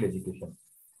primary medical education.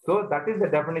 So that is the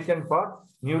definition for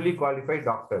newly qualified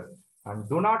doctors, and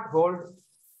do not hold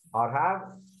or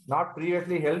have not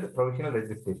previously held provisional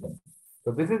registration.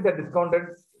 So this is the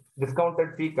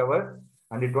discounted fee cover,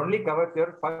 and it only covers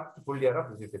your first full year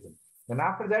of registration. Then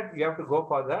after that, you have to go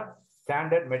for the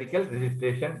standard medical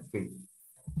registration fee.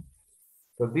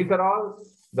 So these are all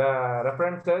the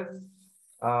references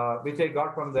which I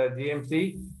got from the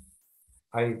GMC.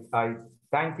 I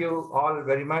thank you all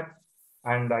very much,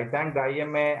 and I thank the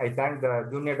IMA, I thank the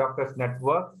Junior Doctors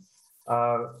Network.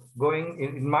 Going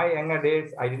in my younger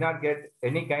days, I did not get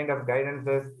any kind of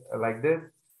guidances like this.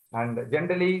 And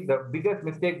generally, the biggest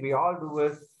mistake we all do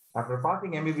is after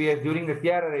passing MBBS during the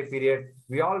CRRI period,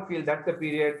 we all feel that's the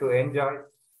period to enjoy.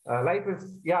 Life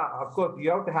is, yeah, of course, you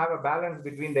have to have a balance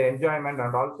between the enjoyment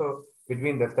and also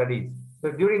between the studies.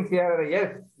 So during CRRI,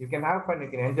 yes, you can have fun, you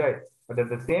can enjoy, but at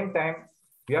the same time,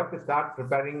 you have to start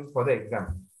preparing for the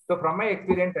exam. So from my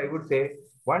experience, I would say,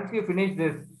 once you finish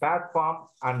this PAS form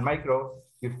and micro,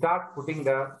 you start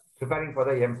preparing for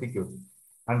the MCQs.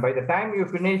 And by the time you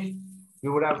finish,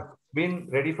 you would have been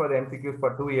ready for the MCQs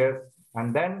for 2 years.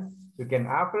 And then you can,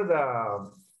 after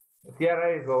the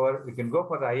CRI is over, you can go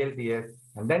for the ILTS,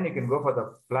 and then you can go for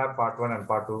the PLAB Part 1 and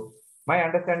Part 2. My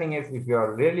understanding is if you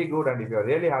are really good and if you are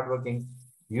really hardworking,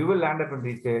 you will land up and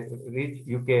reach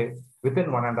UK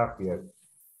within 1.5 years.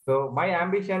 So my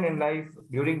ambition in life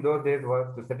during those days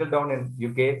was to settle down in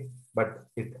UK, but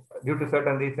due to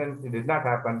certain reasons, it did not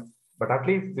happen. But at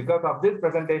least because of this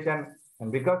presentation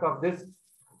and because of this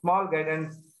small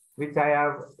guidance, which I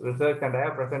have researched and I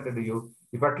have presented to you,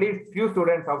 if at least few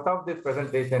students out of this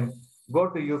presentation go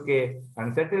to UK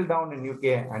and settle down in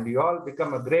UK and you all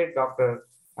become a great doctor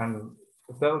and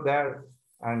serve there,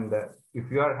 and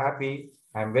if you are happy,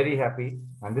 I'm very happy.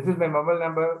 And this is my mobile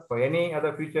number. For any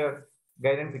other future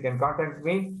guidance, you can contact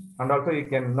me, and also you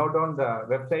can note down the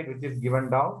website which is given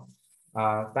down.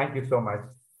 Thank you so much.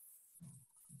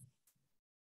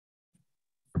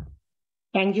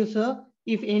 Thank you, sir.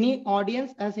 If any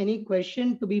audience has any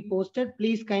question to be posted,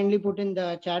 please kindly put in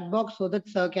the chat box so that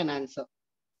sir can answer.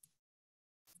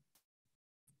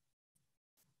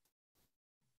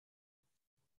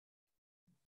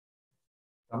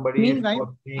 Somebody is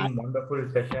posting wonderful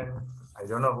session. I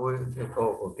don't know who is it.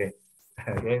 Oh, okay.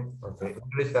 Again, okay.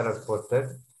 English sir has posted.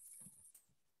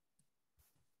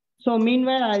 So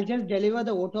meanwhile, I'll just deliver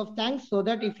the vote of thanks so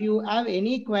that if you have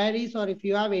any queries or if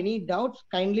you have any doubts,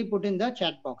 kindly put in the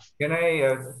chat box. Can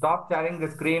I stop sharing the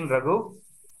screen, Raghu?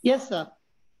 Yes, sir.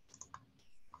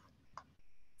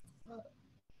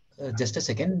 Just a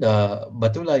second.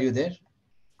 Batul, are you there?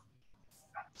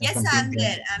 Yes, I'm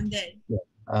there. I'm there.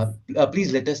 Yeah.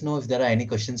 Please let us know if there are any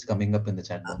questions coming up in the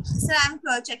chat box. Sir, I'm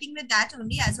checking with that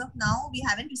only. As of now, we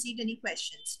haven't received any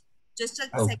questions. Just a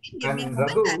second. Give me a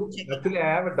moment. Raghu, actually, I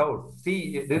have a doubt.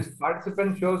 See, this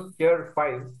participant shows tier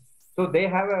 5. So they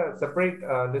have a separate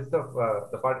list of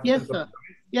the participants. Yes, sir.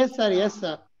 Yes, sir. Yes,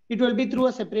 sir. It will be through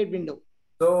a separate window.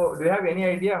 So do you have any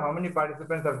idea how many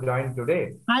participants have joined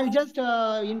today? I'll just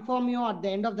inform you at the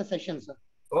end of the session, sir.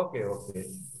 Okay, okay.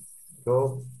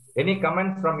 So any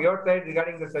comments from your side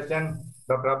regarding the session,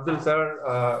 Dr. Abdul sir,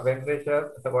 Venkatesh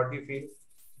sir, so what do you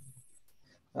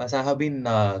feel? So I have been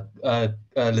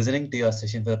listening to your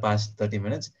session for the past 30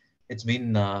 minutes. It's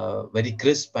been very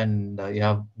crisp, and you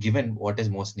have given what is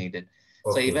most needed.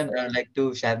 So Okay. even I would like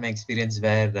to share my experience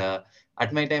where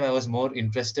at my time I was more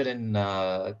interested in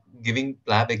giving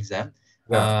PLAB exam.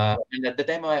 Yeah. And at the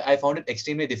time I found it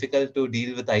extremely difficult to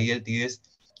deal with IELTS,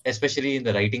 especially in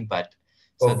the writing part.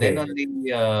 So then Okay. only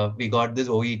we got this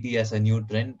OET as a new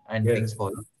trend and Yes. things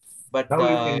follow. But Now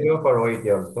you can go for OET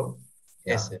also.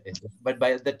 yes, sir. Yes, sir. But by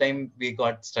the time we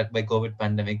got struck by COVID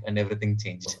pandemic and everything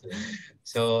changed. Okay.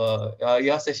 So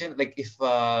your session, like if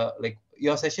like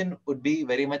your session would be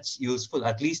very much useful.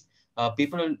 At least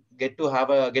people get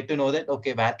to know that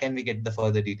okay, where can we get the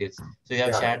further details? So you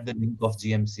have Yeah. shared the link of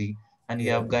GMC, and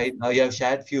Yes. you have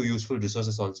shared few useful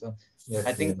resources also. Yes.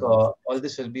 I think Yes. all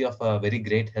this will be of a very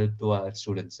great help to our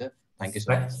students, sir. Thank you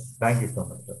so much, sir. Thank you so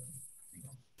much, sir.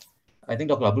 I think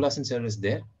Dr. Abdul Hassan sir is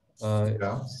there.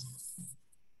 Yeah.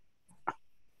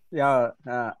 Yeah,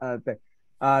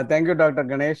 thank you, Dr.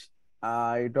 Ganesh.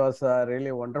 It was a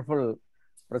really wonderful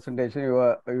presentation. You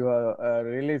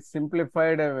really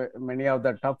simplified many of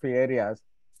the tough areas.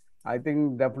 I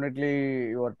think definitely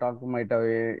your talk might have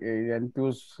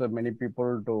enthused many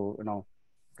people to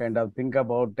kind of think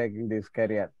about taking this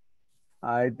career.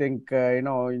 I think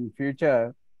in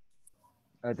future,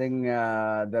 I think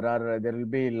there will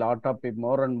be a lot of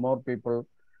more and more people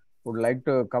would like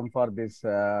to come for this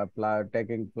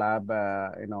taking PLAB,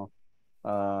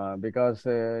 because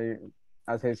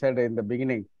as I said in the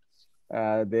beginning,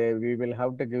 we will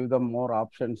have to give them more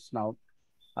options now.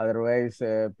 Otherwise,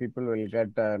 people will get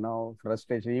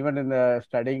frustration. Even in the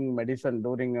studying medicine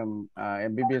during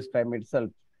MBBS time itself,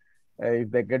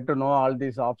 if they get to know all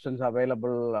these options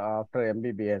available after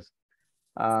MBBS,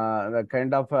 the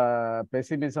kind of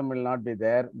pessimism will not be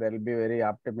there. They will be very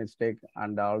optimistic,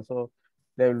 and also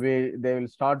they will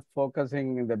start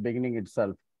focusing in the beginning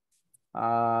itself.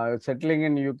 Settling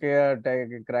in UK,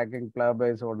 cracking PLAB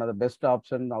is one of the best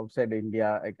options outside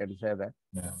India, I can say that.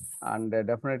 Yeah. And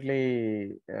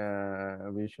definitely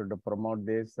we should promote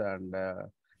this, and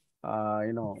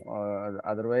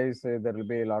otherwise there will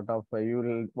be a lot of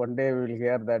one day we will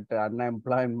hear that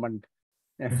unemployment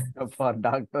for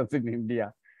doctors in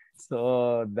India.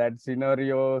 So that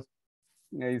scenario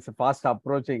is fast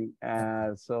approaching.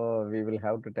 So we will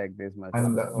have to take this much.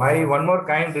 And my one more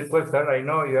kind request, sir. I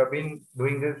know you have been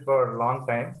doing this for a long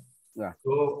time. Yeah.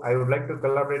 So I would like to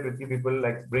collaborate with you people,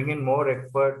 like bring in more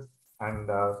experts, and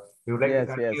we would like to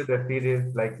continue the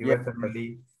series like US and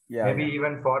Delhi. Maybe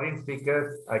even foreign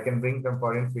speakers. I can bring some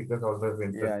foreign speakers also if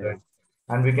interested.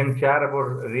 And we can share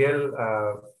about real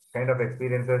kind of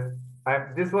experiences.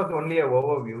 This was only an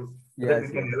overview. So that we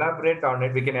can elaborate on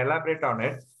it. We can elaborate on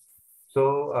it.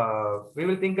 So we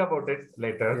will think about it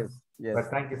later. Yes. But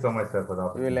thank you so much, sir, for the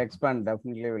opportunity. We will expand.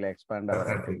 Definitely, will expand our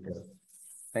activities.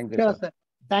 Thank you, sure, sir.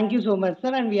 Thank you so much,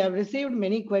 sir. And we have received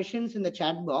many questions in the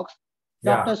chat box.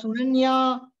 Dr.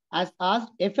 Sunanya has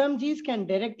asked, FMGs can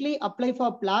directly apply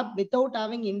for PLAB without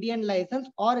having Indian license,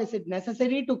 or is it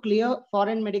necessary to clear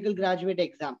foreign medical graduate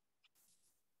exam?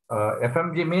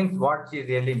 FMG means what she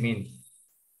really means.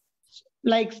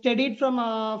 Like studied from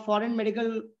a foreign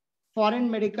medical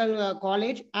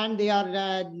college, and they are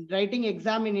writing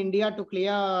exam in India to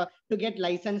clear, to get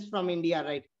license from India,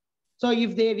 right? So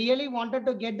if they really wanted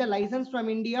to get the license from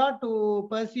India to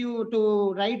pursue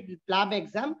to write PLAB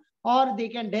exam, or they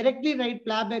can directly write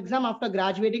PLAB exam after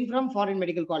graduating from foreign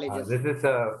medical colleges? This is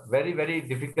a very, very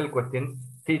difficult question.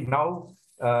 See, now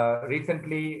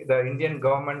recently the Indian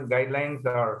government guidelines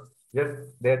are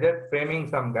they're just framing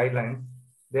some guidelines.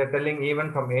 They're telling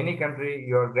even from any country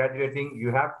you're graduating,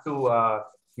 you have to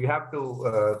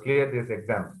clear this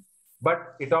exam.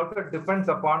 But it also depends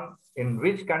upon in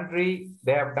which country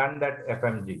they have done that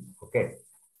FMG. Okay,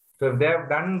 so if they have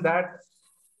done that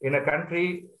in a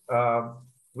country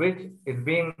which is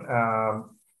being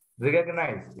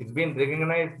recognized, it's been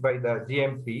recognized by the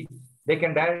GMC, they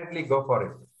can directly go for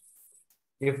it.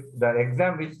 If the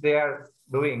exam which they are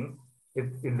doing is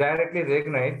directly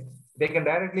recognized, they can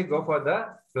directly go for the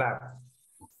PLAB.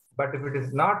 But if it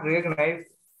is not recognized,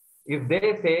 if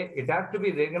they say it has to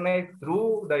be recognized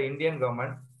through the Indian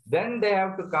government, then they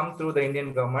have to come through the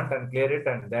Indian government and clear it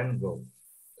and then go.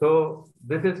 So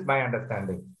this is my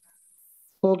understanding.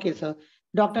 Okay, sir.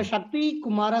 Dr. Shakti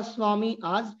Kumaraswamy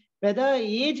asked whether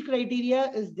age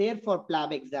criteria is there for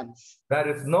PLAB exams. There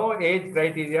is no age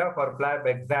criteria for PLAB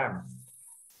exams.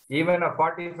 Even a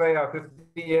 45 or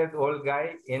 50 years old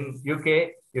guy in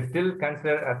UK is still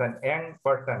considered as an young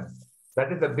person.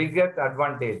 That is the biggest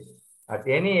advantage. At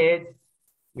any age,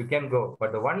 you can go.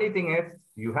 But the only thing is,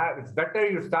 it's better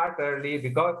you start early,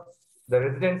 because the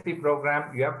residency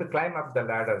program, you have to climb up the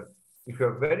ladder. If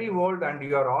you're very old and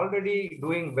you are already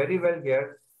doing very well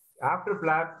here, after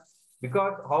PLAB,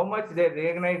 because how much they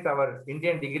recognize our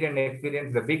Indian degree and experience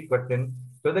is a big question,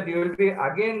 so that you will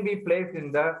be placed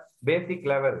in the basic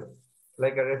level,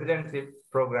 like a residency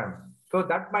program. So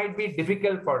that might be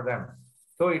difficult for them.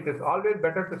 So it is always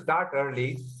better to start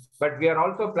early, but we are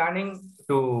also planning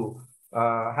to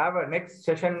have a next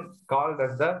session called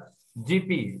as the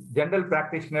GP, General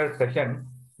Practitioner session,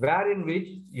 wherein which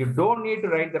you don't need to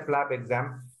write the PLAB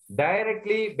exam.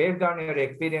 Directly, based on your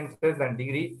experiences and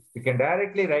degree, you can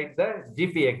directly write the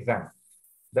GP exam.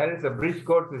 There is a bridge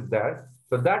course is there.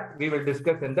 So that we will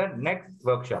discuss in the next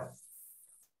workshop.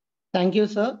 Thank you,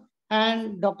 sir.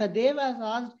 And Dr. Dev has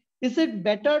asked, is it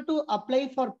better to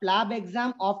apply for PLAB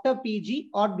exam after PG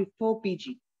or before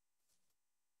PG?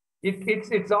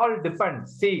 It's all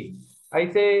depends. See, I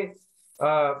say,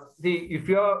 if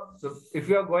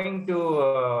you're going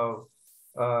to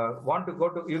want to go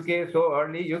to UK so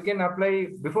early, you can apply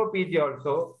before PG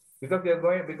also, because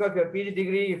because your PG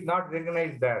degree is not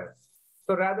recognized there.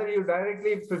 So rather you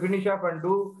directly finish up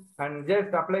and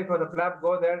just apply for the PLAB,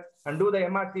 go there and do the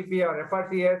MRCP or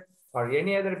FRCS or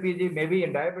any other PG, maybe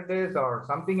in diabetes or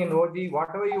something in OG,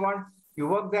 whatever you want, you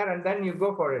work there and then you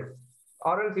go for it.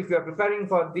 Or else if you are preparing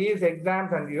for these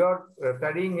exams and you are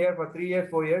studying here for 3 years,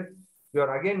 4 years, you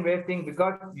are again wasting,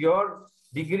 because your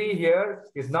degree here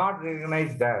is not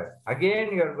recognized there.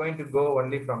 Again, you are going to go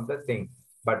only from the thing.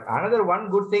 But another one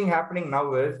good thing happening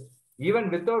now is,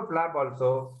 even without PLAB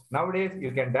also, nowadays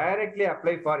you can directly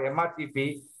apply for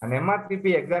MRCP, and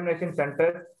MRCP examination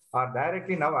centers are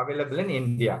directly now available in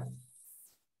India.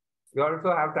 You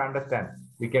also have to understand,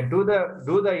 you can do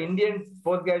the Indian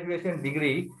post-graduation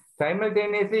degree,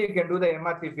 simultaneously you can do the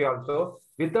MRCP also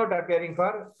without appearing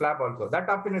for PLAB also. That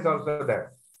option is also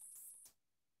there.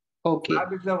 Okay.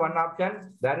 PLAB is the one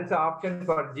option. There is an option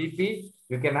for GP.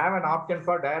 You can have an option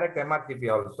for direct MRCP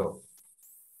also.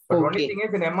 But only thing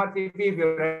is, in MRCP, if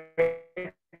you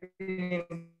write in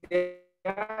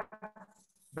India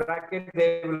bracket,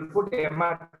 they will put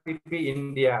MRCP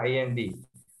India, IND.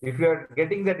 If you are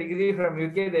getting the degree from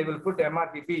UK, they will put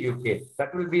MRCP UK.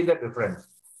 That will be the difference.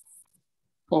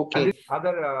 Okay. And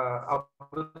other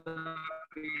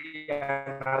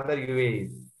other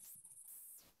UAEs.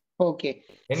 Okay.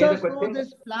 So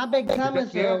this PLAB exam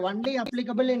is only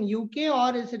applicable in UK,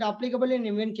 or is it applicable in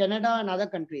even Canada and other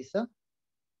countries, sir?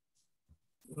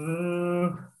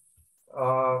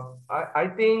 I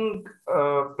think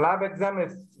PLAB exam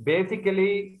is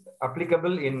basically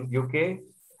applicable in UK,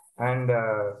 and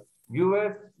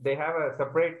US, they have a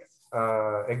separate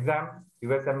exam,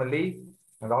 USMLE,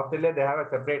 and Australia, they have a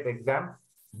separate exam.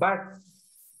 But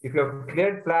if you have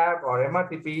cleared PLAB or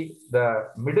MRCP,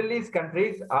 the Middle East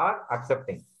countries are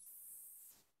accepting.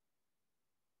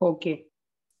 Okay.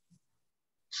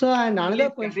 So, and another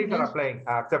question is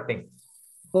accepting.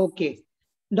 Okay.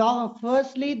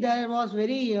 Firstly, there was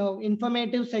very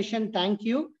informative session. Thank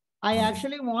you. I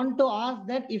actually want to ask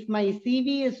that if my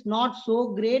CV is not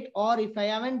so great, or if I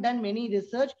haven't done many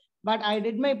research, but I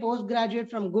did my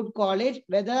postgraduate from good college,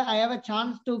 whether I have a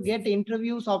chance to get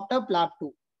interviews after PLAB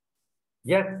 2.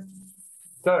 Yes,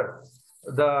 sir.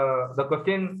 The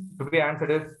question to be answered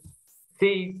is,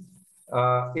 see,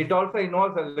 it also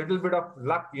involves a little bit of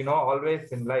luck,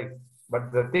 always in life.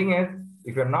 But the thing is,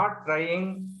 if you're not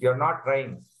trying, you're not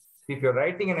trying. If you're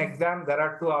writing an exam, there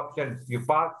are two options. You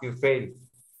pass, you fail.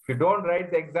 If you don't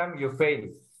write the exam, you fail.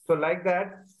 So like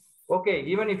that, okay,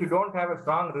 even if you don't have a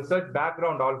strong research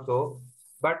background also,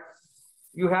 but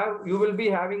you will be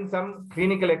having some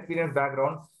clinical experience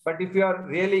background. But if you are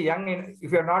really young,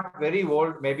 if you're not very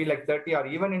old, maybe like 30 or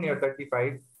even in your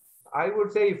 35, I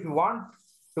would say if you want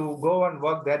to go and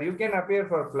work there, you can appear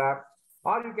for PLAB,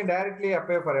 or you can directly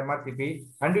appear for MRCP,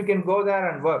 and you can go there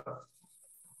and work.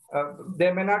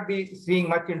 They may not be seeing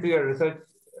much into your research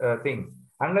thing,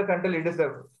 unless until it is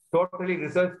a totally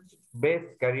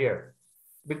research-based career.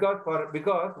 Because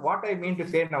what I mean to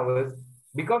say now is,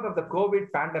 because of the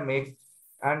COVID pandemic,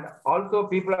 and also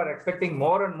people are expecting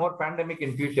more and more pandemic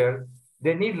in future,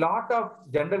 they need lot of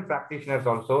general practitioners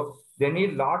also. They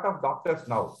need lot of doctors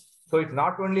now. So it's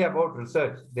not only about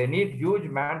research. They need huge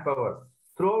manpower.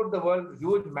 Throughout the world,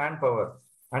 huge manpower.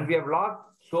 And we have lost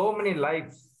so many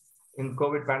lives in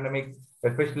COVID pandemic,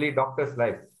 especially doctors'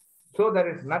 lives. So there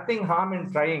is nothing harm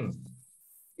in trying,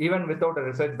 even without a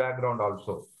research background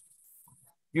also.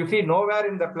 You see, nowhere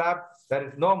in the PLAB, there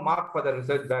is no mark for the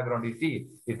research background. You see,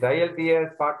 it's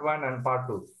IELTS part 1 and part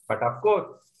 2. But of course,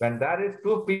 when there is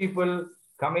two people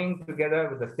coming together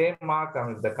with the same mark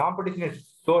and if the competition is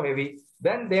so heavy,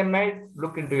 then they might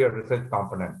look into your research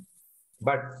component.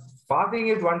 But passing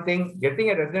is one thing, getting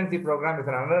a residency program is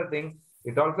another thing.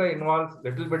 It also involves a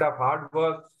little bit of hard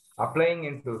work, applying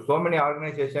into so many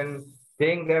organizations,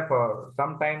 staying there for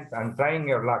some time and trying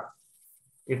your luck.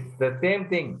 It's the same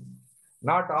thing.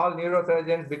 Not all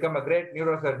neurosurgeons become a great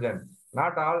neurosurgeon.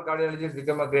 Not all cardiologists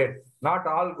become a great. Not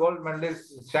all gold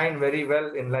medalists shine very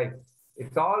well in life.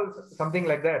 It's all something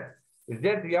like that. It's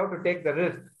just we have to take the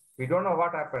risk. We don't know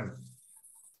what happens.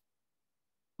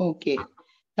 Okay.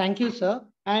 Thank you, sir.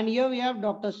 And here we have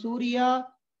Dr. Surya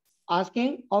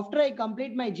asking, after I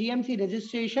complete my GMC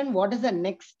registration, what is the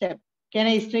next step? Can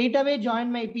I straight away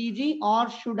join my PG or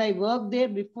should I work there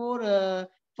before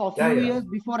for a few years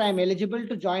before I'm eligible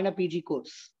to join a PG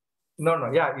course?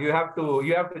 No. Yeah, you have to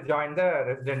join the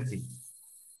residency.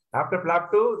 After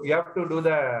PLAB 2, you have to do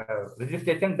the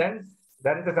registration. Then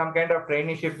there is some kind of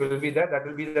traineeship will be there. That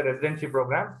will be the residency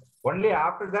program. Only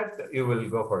after that, you will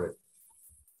go for it.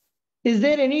 Is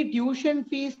there any tuition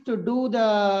fees to do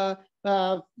the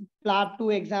PLAB 2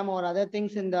 exam or other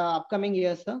things in the upcoming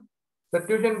years, sir? The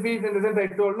tuition fees, in the sense I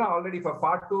told now already for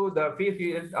part 2, the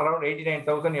fees is around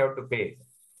 89,000 you have to pay.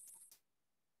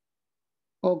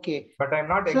 Okay. But I'm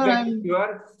not exactly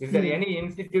sure if there any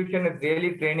institution is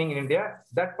really training in India.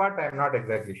 That part I'm not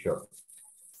exactly sure.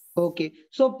 Okay.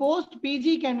 So post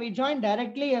PG, can we join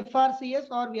directly FRCS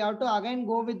or we have to again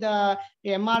go with the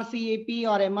MRCAP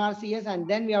or MRCS and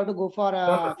then we have to go for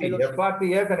a fellowship?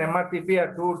 FRCS and MRCP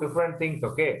are two different things,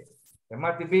 okay?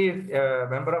 MRCP is a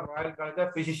member of Royal College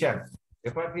of Physicians.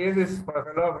 FRCS is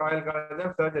fellow of Royal College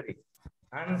of Surgery.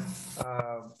 And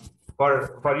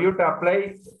for you to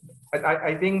apply,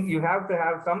 I think you have to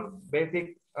have some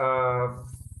basic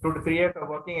 2 to 3 years of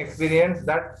working experience.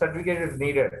 That certificate is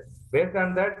needed. Based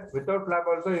on that, without PLAB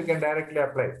also, you can directly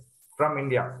apply from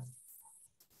India.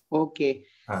 Okay.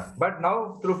 But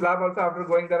now through PLAB also, after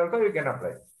going there also, you can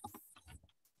apply.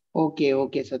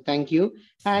 Okay, so thank you.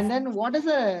 And then what is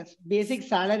the basic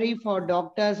salary for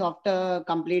doctors after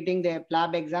completing their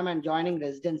PLAB exam and joining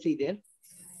residency there?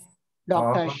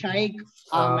 Dr. Shaikh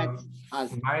Ahmed.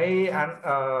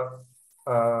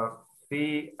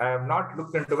 See, I have not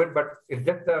looked into it, but it's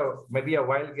just maybe a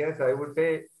wild guess. I would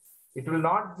say it will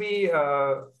not be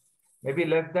maybe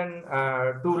less than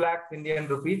 2 lakhs Indian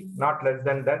rupees, not less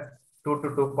than that, 2 to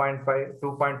 2.5,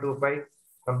 2.25,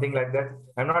 something like that.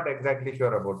 I'm not exactly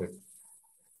sure about it.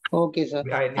 Okay, sir.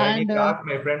 I need to ask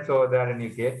my friends over there in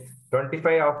UK.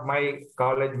 25 of my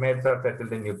college mates are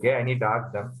settled in UK. I need to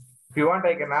ask them. If you want,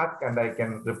 I can ask and I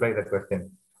can reply the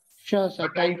question. Sure, sir.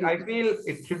 But I feel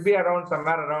it should be around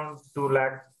somewhere around 2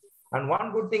 lakhs. And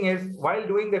one good thing is, while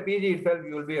doing the PG itself,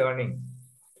 you will be earning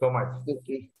so much.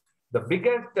 Okay. The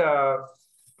biggest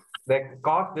the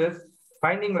cost is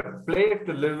finding a place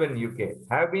to live in UK.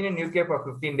 I have been in UK for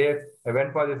 15 days. I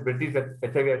went for this British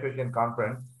HIV Association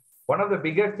conference. One of the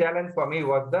biggest challenge for me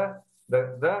was the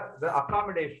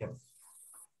accommodation.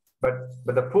 But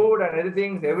the food and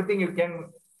everything you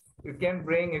can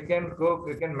bring, you can cook,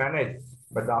 you can manage.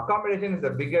 But the accommodation is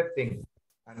the biggest thing.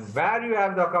 And where you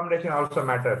have the accommodation also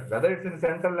matters. Whether it's in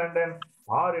central London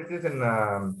or it is in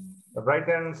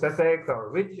Brighton, Sussex,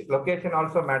 or which location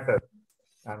also matters.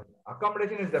 And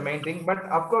accommodation is the main thing. But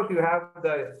of course, you have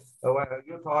the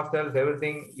youth hostels,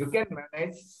 everything. You can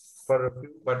manage for a few.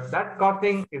 But that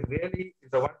costing is really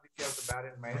the one which you have to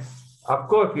bear in mind. Of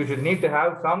course, you should need to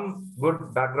have some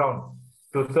good background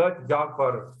to search job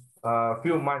for a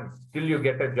few months till you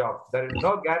get a job. There is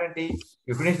no guarantee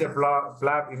you finish the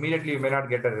PLAB, immediately you may not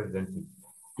get a residency.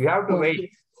 You have to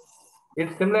wait.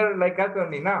 It's similar like us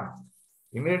only now.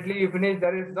 Immediately you finish,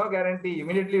 there is no guarantee.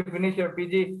 Immediately you finish your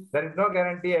PG, there is no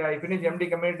guarantee. I finish MD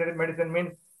community medicine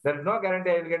means there is no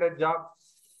guarantee I will get a job.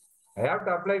 I have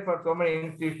to apply for so many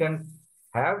institutions.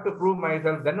 I have to prove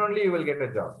myself, then only you will get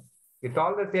a job. It's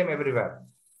all the same everywhere.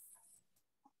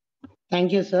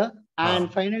 Thank you, sir.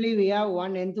 And finally, we have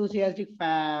one enthusiastic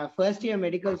first year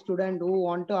medical student who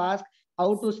want to ask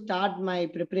how to start my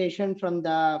preparation from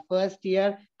the first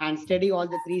year and study all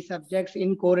the 3 subjects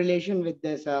in correlation with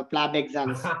this PLAB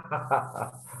exams.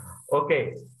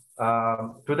 Okay.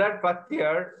 To that first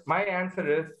year, my answer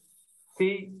is,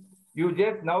 see, you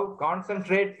just now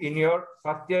concentrate in your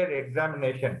first year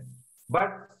examination.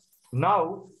 But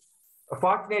now,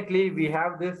 fortunately, we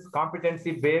have this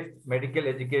competency-based medical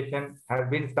education has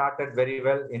been started very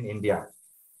well in India.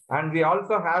 And we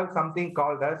also have something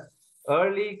called as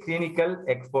early clinical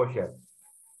exposure.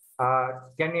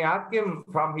 Can you ask him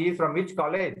he is from which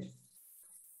college?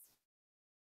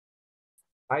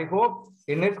 I hope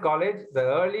in his college, the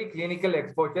early clinical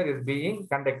exposure is being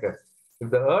conducted. If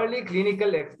the early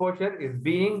clinical exposure is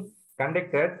being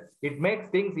conducted, it makes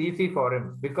things easy for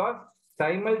him because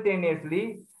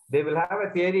simultaneously, they will have a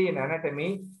theory in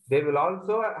anatomy. They will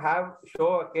also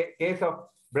show a case of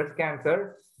breast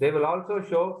cancer. They will also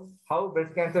show how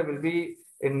breast cancer will be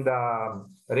in the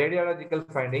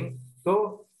radiological finding.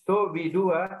 So we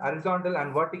do a horizontal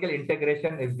and vertical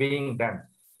integration is being done.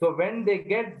 So when they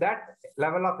get that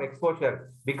level of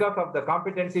exposure because of the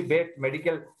competency-based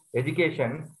medical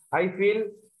education, I feel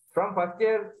from first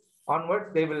year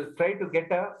onwards, they will try to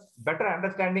get a better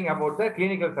understanding about the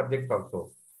clinical subjects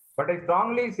also. But I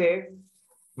strongly say,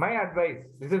 my advice,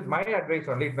 this is my advice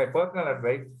only, it's my personal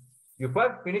advice, you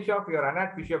first finish off your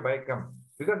anat physio-biochem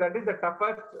because that is the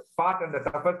toughest part and the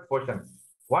toughest portion.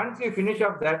 Once you finish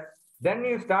off that, then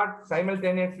you start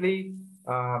simultaneously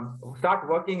start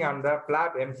working on the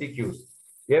PLAB MCQs.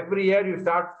 Every year you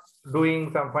start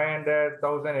doing some 500,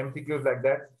 1000 MCQs like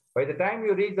that. By the time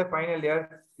you reach the final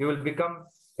year, you will become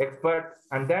expert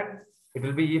and then it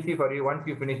will be easy for you once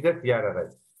you finish the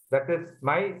CRRI. That is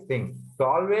my thing. So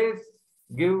always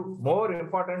give more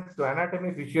importance to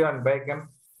anatomy, physio and biochem.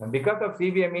 And because of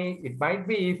CVME, it might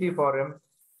be easy for him,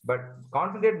 but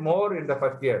concentrate more in the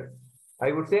first year.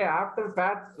 I would say after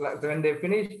PATH, when they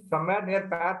finish somewhere near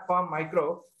PATH Form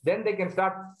Micro, then they can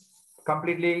start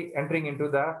completely entering into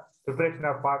the preparation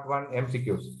of Part 1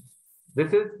 MCQs.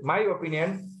 This is my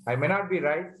opinion. I may not be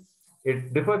right.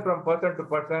 It differs from person to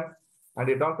person, and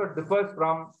it also differs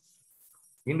from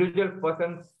individual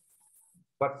person's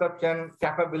perception,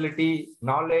 capability,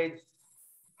 knowledge,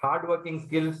 hardworking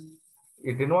skills.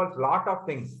 It involves a lot of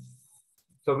things.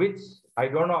 So which I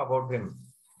don't know about him.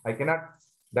 I cannot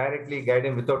directly guide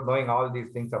him without knowing all these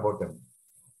things about him.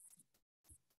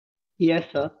 Yes,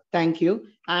 sir. Thank you.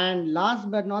 And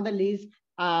last but not the least,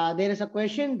 there is a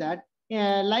question that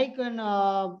the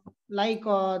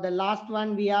last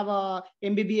one, we have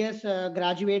MBBS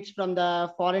graduates from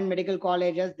the foreign medical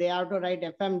colleges. They have to write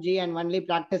FMGE and only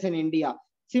practice in India.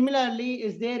 Similarly,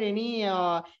 is there any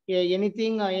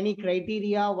any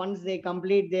criteria once they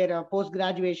complete their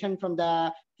post-graduation from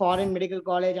the foreign medical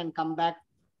college and come back?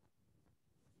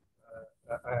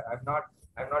 I'm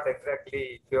not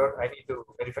exactly sure. I need to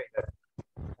verify that.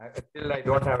 Still, I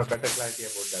don't have a better clarity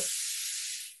about that.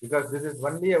 Because this is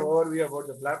only an overview about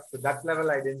the PLAB. To that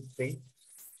level, I didn't think.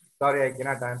 Sorry, I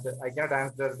cannot answer. I cannot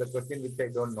answer the question which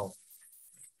I don't know.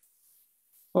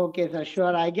 Okay, sir.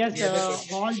 Sure. I guess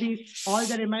all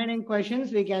the remaining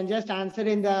questions we can just answer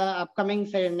in the upcoming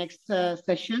next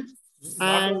sessions.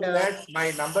 Not only that,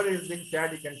 my number is being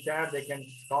shared. You can share. They can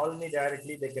call me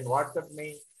directly. They can WhatsApp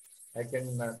me. I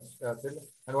can,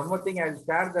 and one more thing, I'll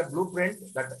share the blueprint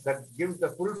that gives the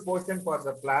full portion for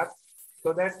the PLAB,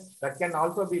 so that can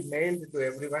also be mailed to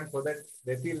everyone so that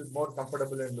they feel more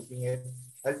comfortable in looking at it.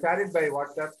 I'll share it by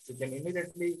WhatsApp. You can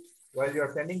immediately, while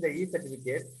you're sending the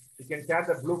e-certificate, you can share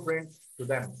the blueprint to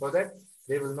them so that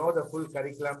they will know the full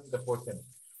curriculum, the portion.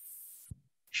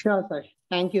 Sure, sir.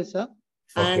 Thank you, sir.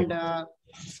 Okay. And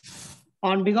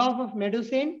on behalf of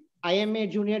Medicine, IMA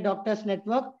Junior Doctors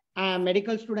Network,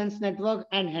 Medical Students Network,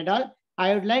 and HEDAL,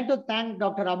 I would like to thank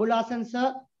Dr. Abul Hasan,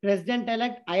 sir,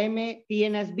 President-elect IMA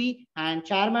TNSB and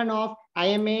Chairman of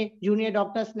IMA Junior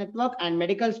Doctors Network and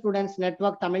Medical Students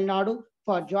Network, Tamil Nadu,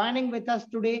 for joining with us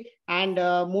today and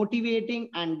motivating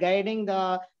and guiding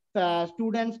the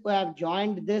students who have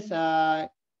joined this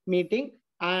meeting.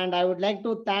 And I would like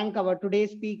to thank our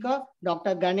today's speaker,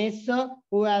 Dr. Ganesh, sir,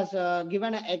 who has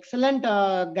given an excellent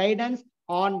guidance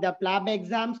on the PLAB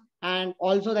exams and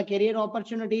also the career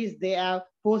opportunities they have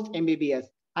post MBBS.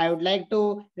 I would like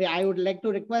to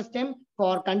request him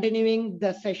for continuing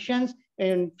the sessions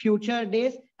in future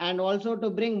days and also to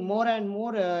bring more and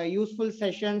more useful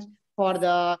sessions for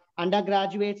the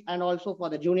undergraduates and also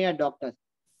for the junior doctors.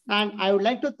 And I would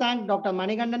like to thank Dr.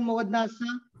 Manigandan Mogadnas,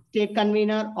 sir, State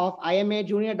Convener of IMA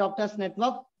Junior Doctors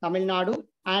Network, Tamil Nadu,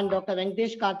 and Dr.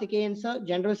 Venkatesh Karthikeyan, sir,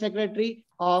 General Secretary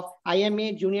of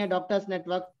IMA Junior Doctors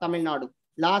Network, Tamil Nadu.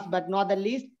 Last but not the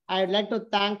least, I would like to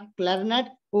thank Clarinet,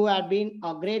 who have been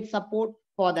a great support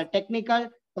for the technical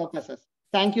purposes.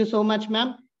 Thank you so much,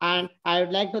 ma'am. And I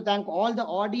would like to thank all the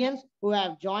audience who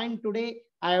have joined today.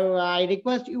 I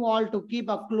request you all to keep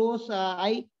a close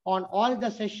eye on all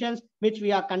the sessions which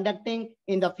we are conducting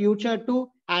in the future too,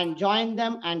 and join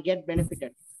them and get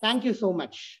benefited. Thank you so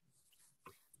much.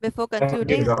 Before Thank you,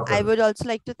 concluding, Doctor. I would also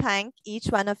like to thank each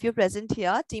one of you present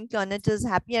here. Team Clernet is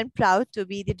happy and proud to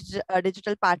be the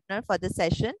digital partner for this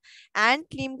session. And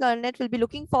Team Clernet will be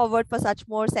looking forward for such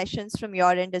more sessions from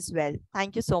your end as well.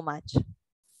 Thank you so much.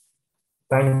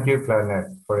 Thank you,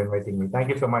 Clarinet, for inviting me. Thank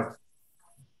you so much.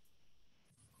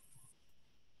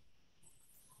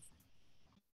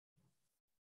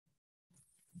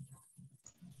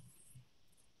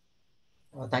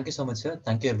 Thank you so much, sir.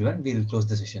 Thank you, everyone. We'll close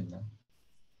the session now.